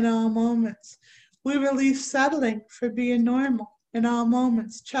in all moments. We release settling for being normal in all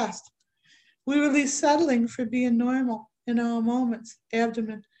moments. Chest. We release settling for being normal in all moments.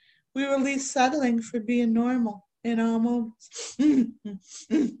 Abdomen. We release settling for being normal in all moments.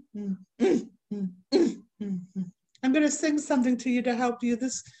 I'm going to sing something to you to help you.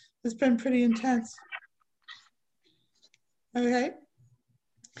 This has been pretty intense. Okay?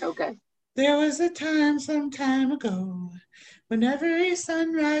 Okay. There was a time some time ago when every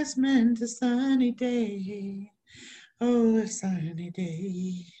sunrise meant a sunny day. Oh, a sunny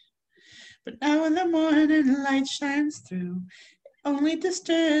day. But now when the morning light shines through, it only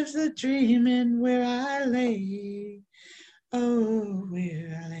disturbs the dreaming where I lay. Oh,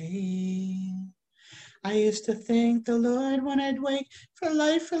 where I lay. I used to thank the Lord when I'd wake for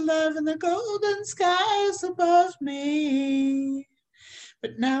life, for love, and the golden skies above me.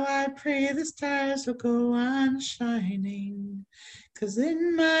 But now I pray the stars will go on shining, 'cause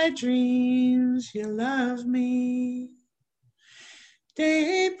in my dreams you love me.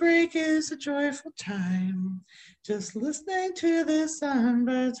 Daybreak is a joyful time, just listening to the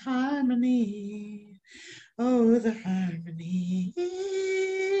songbirds' harmony. Oh, the harmony.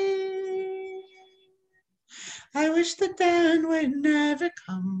 I wish the dawn would never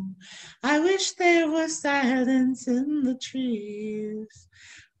come. I wish there was silence in the trees.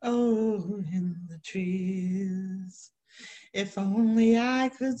 Oh, in the trees. If only I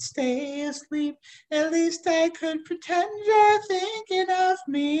could stay asleep, at least I could pretend you're thinking of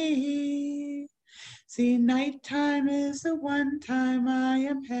me. See, nighttime is the one time I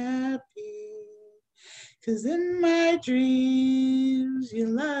am happy, 'cause in my dreams you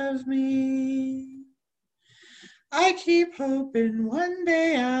love me. I keep hoping one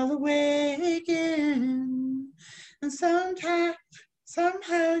day I'll awaken, and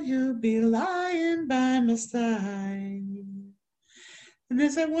somehow you'll be lying by my side. And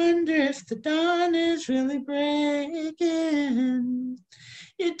as I wonder if the dawn is really breaking,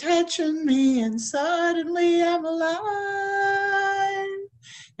 you're touching me and suddenly I'm alive.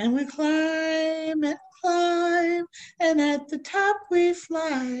 And we climb and climb, and at the top we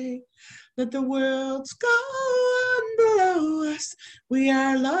fly. Let the worlds go on below us. We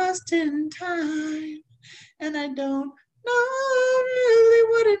are lost in time, and I don't know really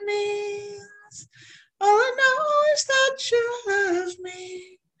what it means. All I know is that you love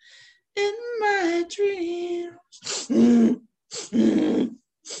me in my dreams.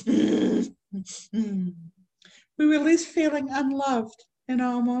 We release feeling unloved in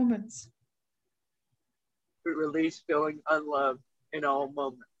all moments. We release feeling unloved in all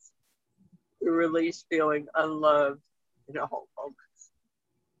moments. We release feeling unloved in all moments.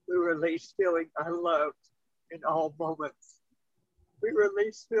 We release feeling unloved in all moments. We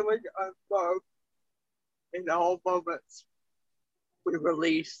release feeling unloved in all moments. We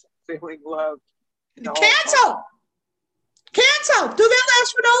release feeling loved. Cancel! Cancel! Do that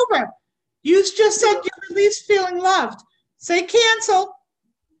last one over. You just said you release feeling loved. Say cancel.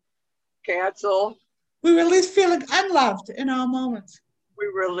 Cancel. We release feeling unloved in all moments. We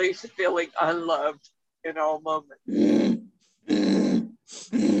release feeling unloved in all moments.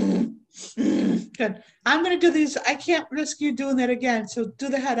 Good. I'm going to do these. I can't risk you doing that again. So do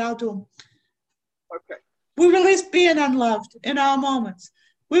the head. I'll do them. Okay. We release being unloved in all moments.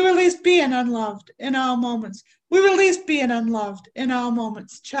 We release being unloved in all moments. We release being unloved in all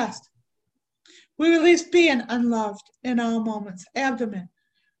moments. Chest. We release being unloved in all moments. Abdomen.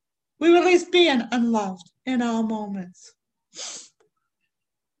 We release being unloved in all moments.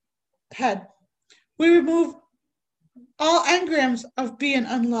 Head. We remove all engrams of being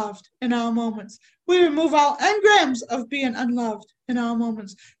unloved in all moments. We remove all engrams of being unloved in all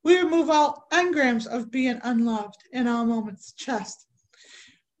moments. We remove all engrams of being unloved in all moments. Chest.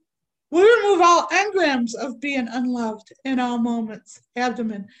 We remove all engrams of being unloved in all moments.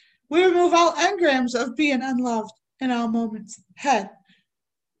 Abdomen. We remove all engrams of being unloved in all moments. Head.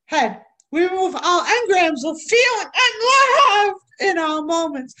 Head. We remove all engrams of feeling unloved in all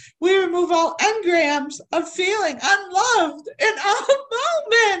moments. We remove all engrams of feeling unloved in all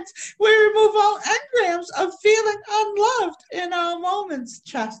moments. We remove all engrams of feeling unloved in all moments.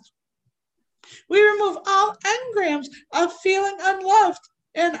 Chest. We remove all engrams of feeling unloved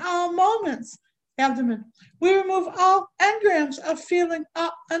in all moments. Abdomen. We remove all engrams of feeling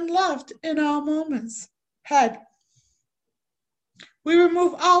unloved in all moments. Head. We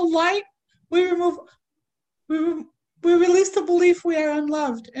remove all light. We release the belief we are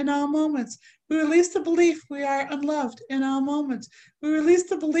unloved in all moments. We release the belief we are unloved in all moments. We release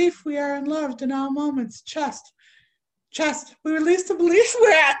the belief we are unloved in all moments. Chest. Chest. We release the belief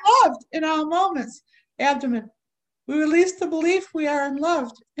we are unloved in all moments. Abdomen. We release the belief we are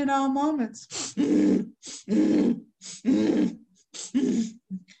unloved in all moments.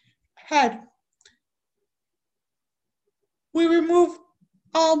 Head. We remove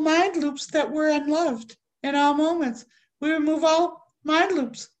all mind loops that were unloved in all moments. We remove all mind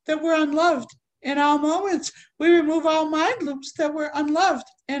loops that were unloved in all moments. We remove all mind loops that were unloved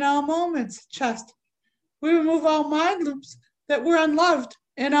in all moments. Chest. We remove all mind loops that were unloved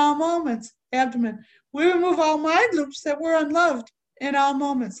in all moments. Abdomen. We remove all mind loops that were unloved in all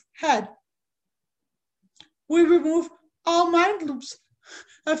moments. Head. We remove all mind loops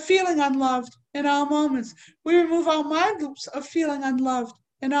of feeling unloved in all moments. We remove all mind loops of feeling unloved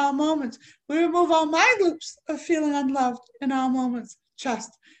in all moments. We remove all mind loops of feeling unloved in all moments.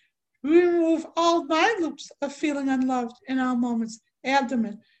 Chest. We remove all mind loops of feeling unloved in all moments.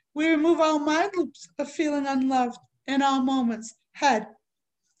 Abdomen. We remove all mind loops of feeling unloved in all moments. Head.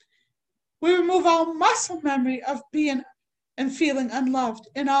 We remove all muscle memory of being and feeling unloved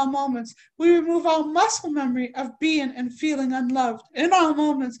in all moments. We remove all muscle memory of being and feeling unloved in all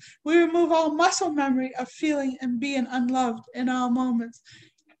moments. We remove all muscle memory of feeling and being unloved in all moments.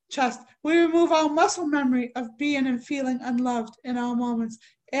 Chest. We remove all muscle memory of being and feeling unloved in all moments.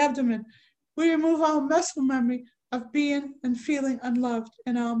 Abdomen. We remove all muscle memory of being and feeling unloved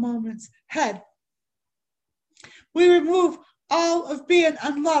in all moments. Head. We remove all of being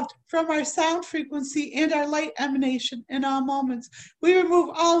unloved from our sound frequency and our light emanation in all moments. We remove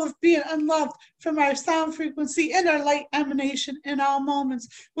all of being unloved from our sound frequency and our light emanation in all moments.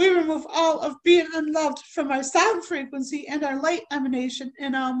 We remove all of being unloved from our sound frequency and our light emanation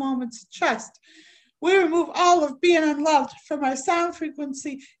in all moments. Chest. We remove all of being unloved from our sound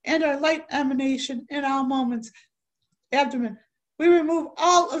frequency and our light emanation in all moments. Abdomen. We remove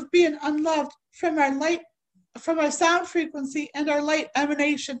all of being unloved from our sound frequency and our light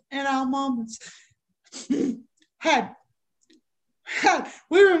emanation in all moments. Head. Head.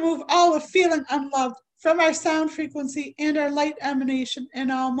 We remove all of feeling unloved from our sound frequency and our light emanation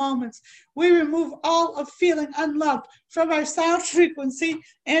in all moments. We remove all of feeling unloved from our sound frequency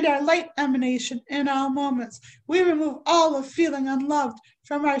and our light emanation in all moments. We remove all of feeling unloved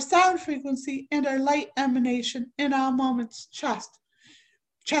from our sound frequency and our light emanation in all moments. Chest.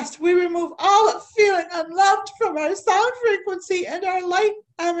 Chest. We remove all of feeling unloved from our sound frequency and our light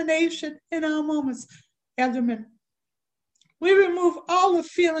emanation in all moments. Abdomen. We remove all of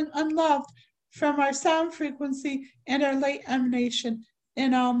feeling unloved from our sound frequency and our light emanation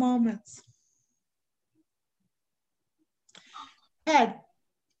in all moments. Head.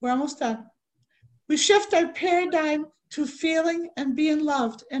 We're almost done. We shift our paradigm to feeling and being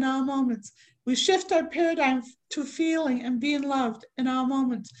loved in all moments. We shift our paradigm to feeling and being loved in all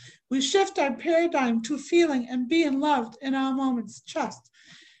moments. We shift our paradigm to feeling and being loved in all moments. Chest.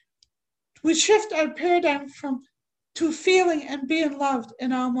 We shift our paradigm to feeling and being loved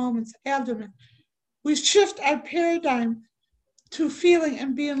in all moments. Abdomen. We shift our paradigm to feeling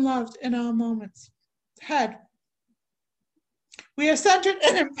and being loved in all moments. Head. We are centered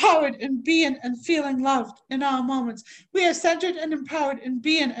and empowered in being and feeling loved in all moments. We are centered and empowered in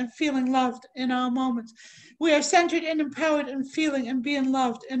being and feeling loved in all moments. We are centered and empowered in feeling and being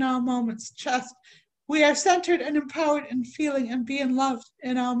loved in all moments. Chest. We are centered and empowered in feeling and being loved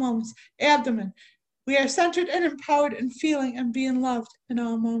in all moments. Abdomen. We are centered and empowered in feeling and being loved in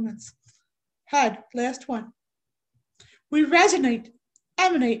all moments. Head. Last one. We resonate,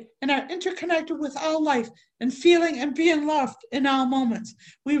 emanate, and are interconnected with all life and feeling and being loved in all moments.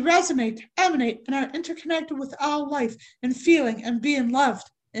 We resonate, emanate, and are interconnected with all life and feeling and being loved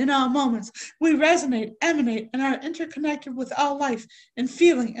in all moments. We resonate, emanate, and are interconnected with all life and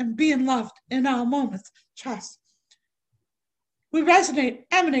feeling and being loved in all moments. Chest. We resonate,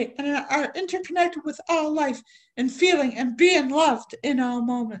 emanate, and are interconnected with all life and feeling and being loved in all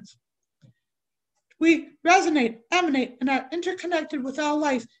moments. We resonate, emanate, and are interconnected with all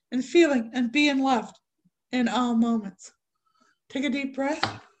life and feeling and being loved in all moments. Take a deep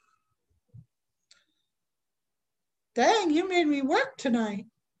breath. Dang, you made me work tonight.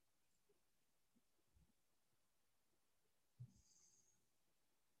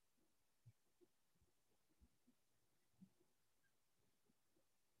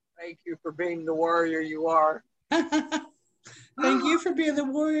 Thank you for being the warrior you are. Thank you for being the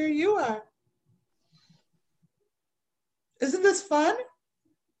warrior you are. Isn't this fun?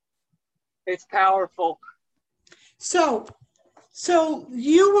 It's powerful. So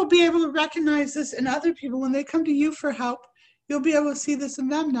you will be able to recognize this in other people when they come to you for help. You'll be able to see this in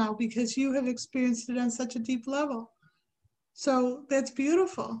them now because you have experienced it on such a deep level. So that's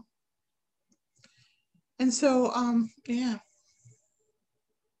beautiful. And so, yeah.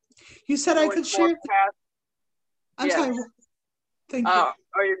 You said I could share. I'm sorry. Thank you.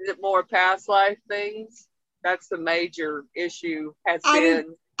 Or is it more past life things? That's the major issue.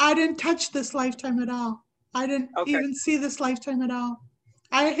 I didn't touch this lifetime at all. I didn't even see this lifetime at all.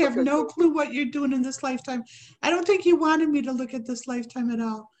 I have no clue what you're doing in this lifetime. I don't think you wanted me to look at this lifetime at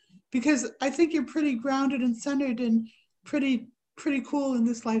all because I think you're pretty grounded and centered and pretty cool in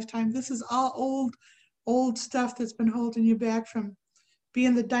this lifetime. This is all old stuff that's been holding you back from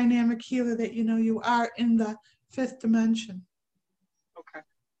being the dynamic healer that you know you are in the fifth dimension. Okay.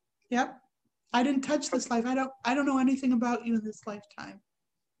 Yep. I didn't touch this life. I don't know anything about you in this lifetime.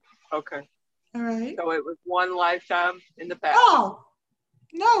 Okay. All right. So it was one lifetime in the past. Oh,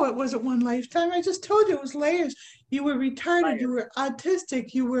 no, it wasn't one lifetime. I just told you it was layers. You were retarded. You were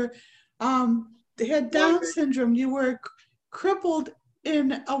autistic. You were had Down syndrome. You were crippled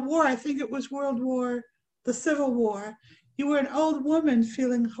in a war. I think it was the Civil War. You were an old woman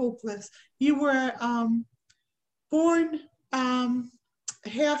feeling hopeless. You were born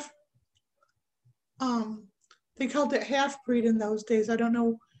half. They called it half-breed in those days. I don't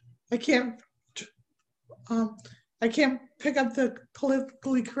know. I can't pick up the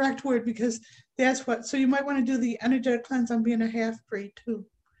politically correct word because that's what. So you might want to do the energetic cleanse on being a half-breed too.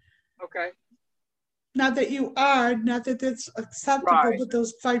 Okay. Not that you are, not that it's acceptable, but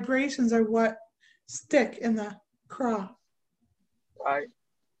those vibrations are what stick in the craw. Right.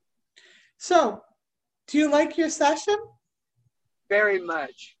 So, do you like your session? Very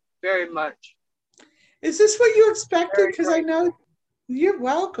much. Very much. Is this what you expected? Because I know you're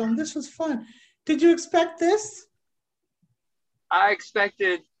welcome. This was fun. Did you expect this? I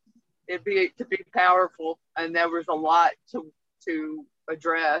expected it to be powerful, and there was a lot to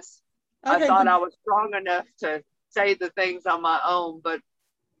address. Okay, I thought I was strong enough to say the things on my own, but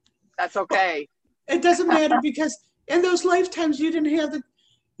that's okay. It doesn't matter because in those lifetimes you didn't have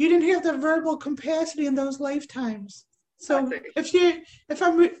the verbal capacity in those lifetimes. So if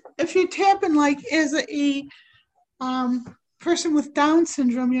you're tapping like as a person with Down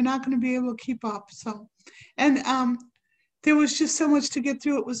syndrome, you're not going to be able to keep up. So, and there was just so much to get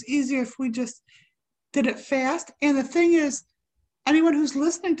through. It was easier if we just did it fast. And the thing is, anyone who's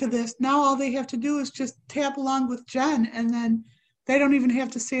listening to this now, all they have to do is just tap along with Jen, and then they don't even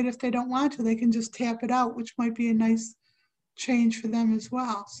have to say it if they don't want to. They can just tap it out, which might be a nice change for them as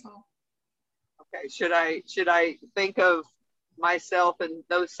well. So. Okay, should I think of myself in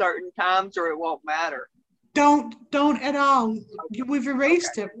those certain times, or it won't matter? Don't at all. Okay. We've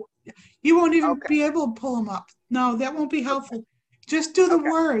erased it. You won't even be able to pull them up. No, that won't be helpful. Okay. Just do the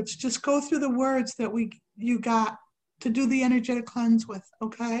words. Just go through the words that you got to do the energetic cleanse with.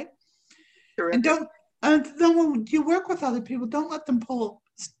 Okay. Terrific. And then when you work with other people, don't let them pull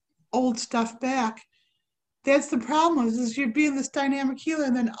old stuff back. That's the problem. Is you're being this dynamic healer,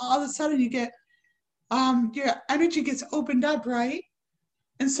 and then all of a sudden you get. Your energy gets opened up, right?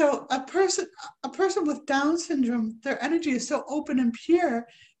 And so a person with Down syndrome, their energy is so open and pure,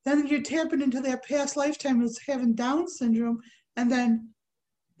 then you're tapping into their past lifetime as having Down syndrome, and then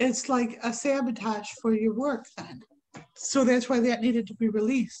it's like a sabotage for your work then. So that's why that needed to be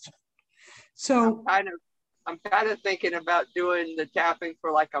released. So I'm kind of thinking about doing the tapping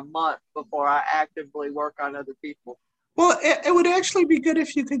for like a month before I actively work on other people. Well, it would actually be good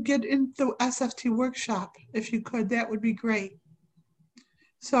if you could get in the SFT workshop. If you could, that would be great.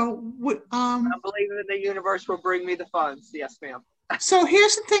 So, I believe in the universe will bring me the funds. Yes, ma'am. So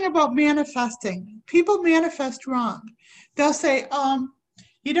here's the thing about manifesting. People manifest wrong. They'll say,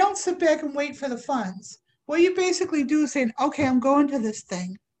 you don't sit back and wait for the funds. What you basically do is say, okay, I'm going to this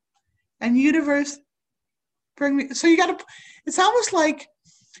thing, and universe, bring me. So you got to. It's almost like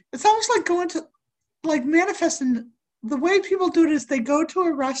going to, like, manifesting. The way people do it is they go to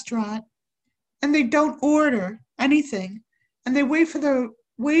a restaurant and they don't order anything, and they wait for the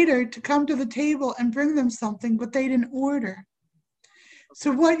waiter to come to the table and bring them something, but they didn't order. So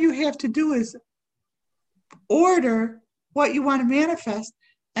what you have to do is order what you want to manifest,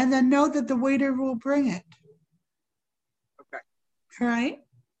 and then know that the waiter will bring it. Okay. All right?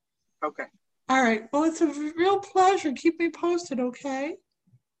 Okay. All right. Well, it's a real pleasure. Keep me posted, okay?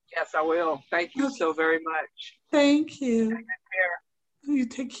 Yes, I will. Thank you so very much. Thank you. Take care. You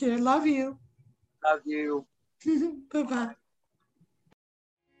take care. Love you. Love you. Bye-bye.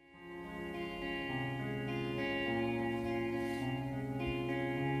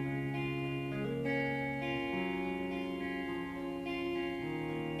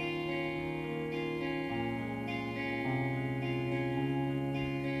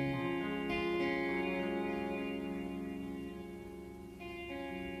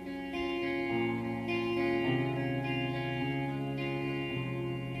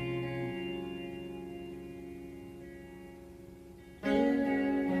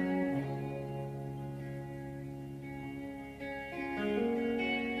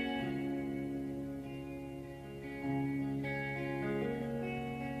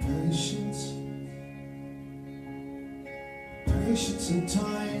 Patience and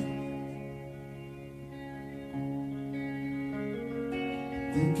time,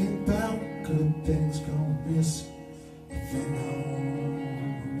 thinking about good things gonna miss within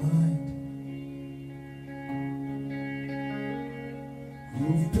our mind.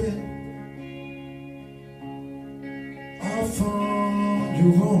 You've been off on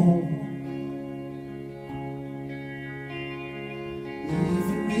your own,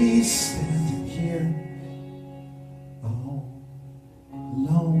 leaving me standing here alone.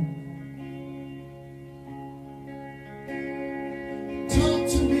 Talk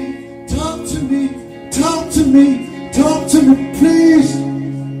to me, talk to me, talk to me, talk to me, please.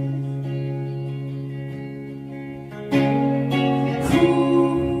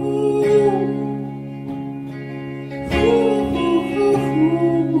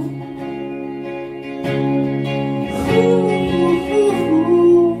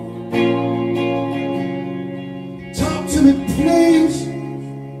 Talk to me, please.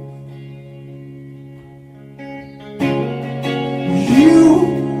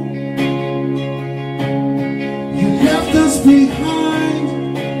 You left us behind,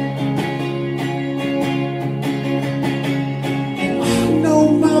 and I know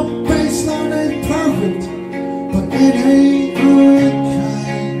my baseline ain't perfect, but it ain't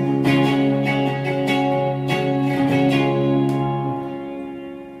unkind.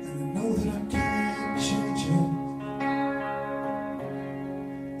 And I know that I can't change it,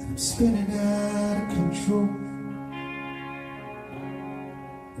 and I'm spinning out of control.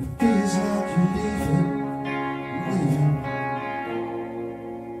 It feels like you're leaving.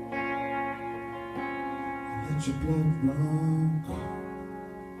 Let your blood run cold.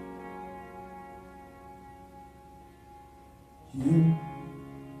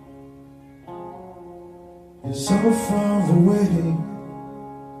 You're so far away.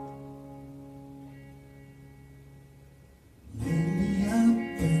 Lately I'm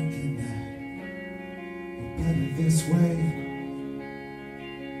thinking that we're better this way.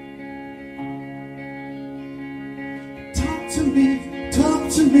 Talk to me, talk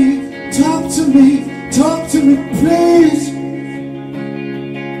to me, talk to me, talk to me, please.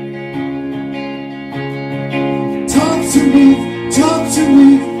 Talk to me, talk to me.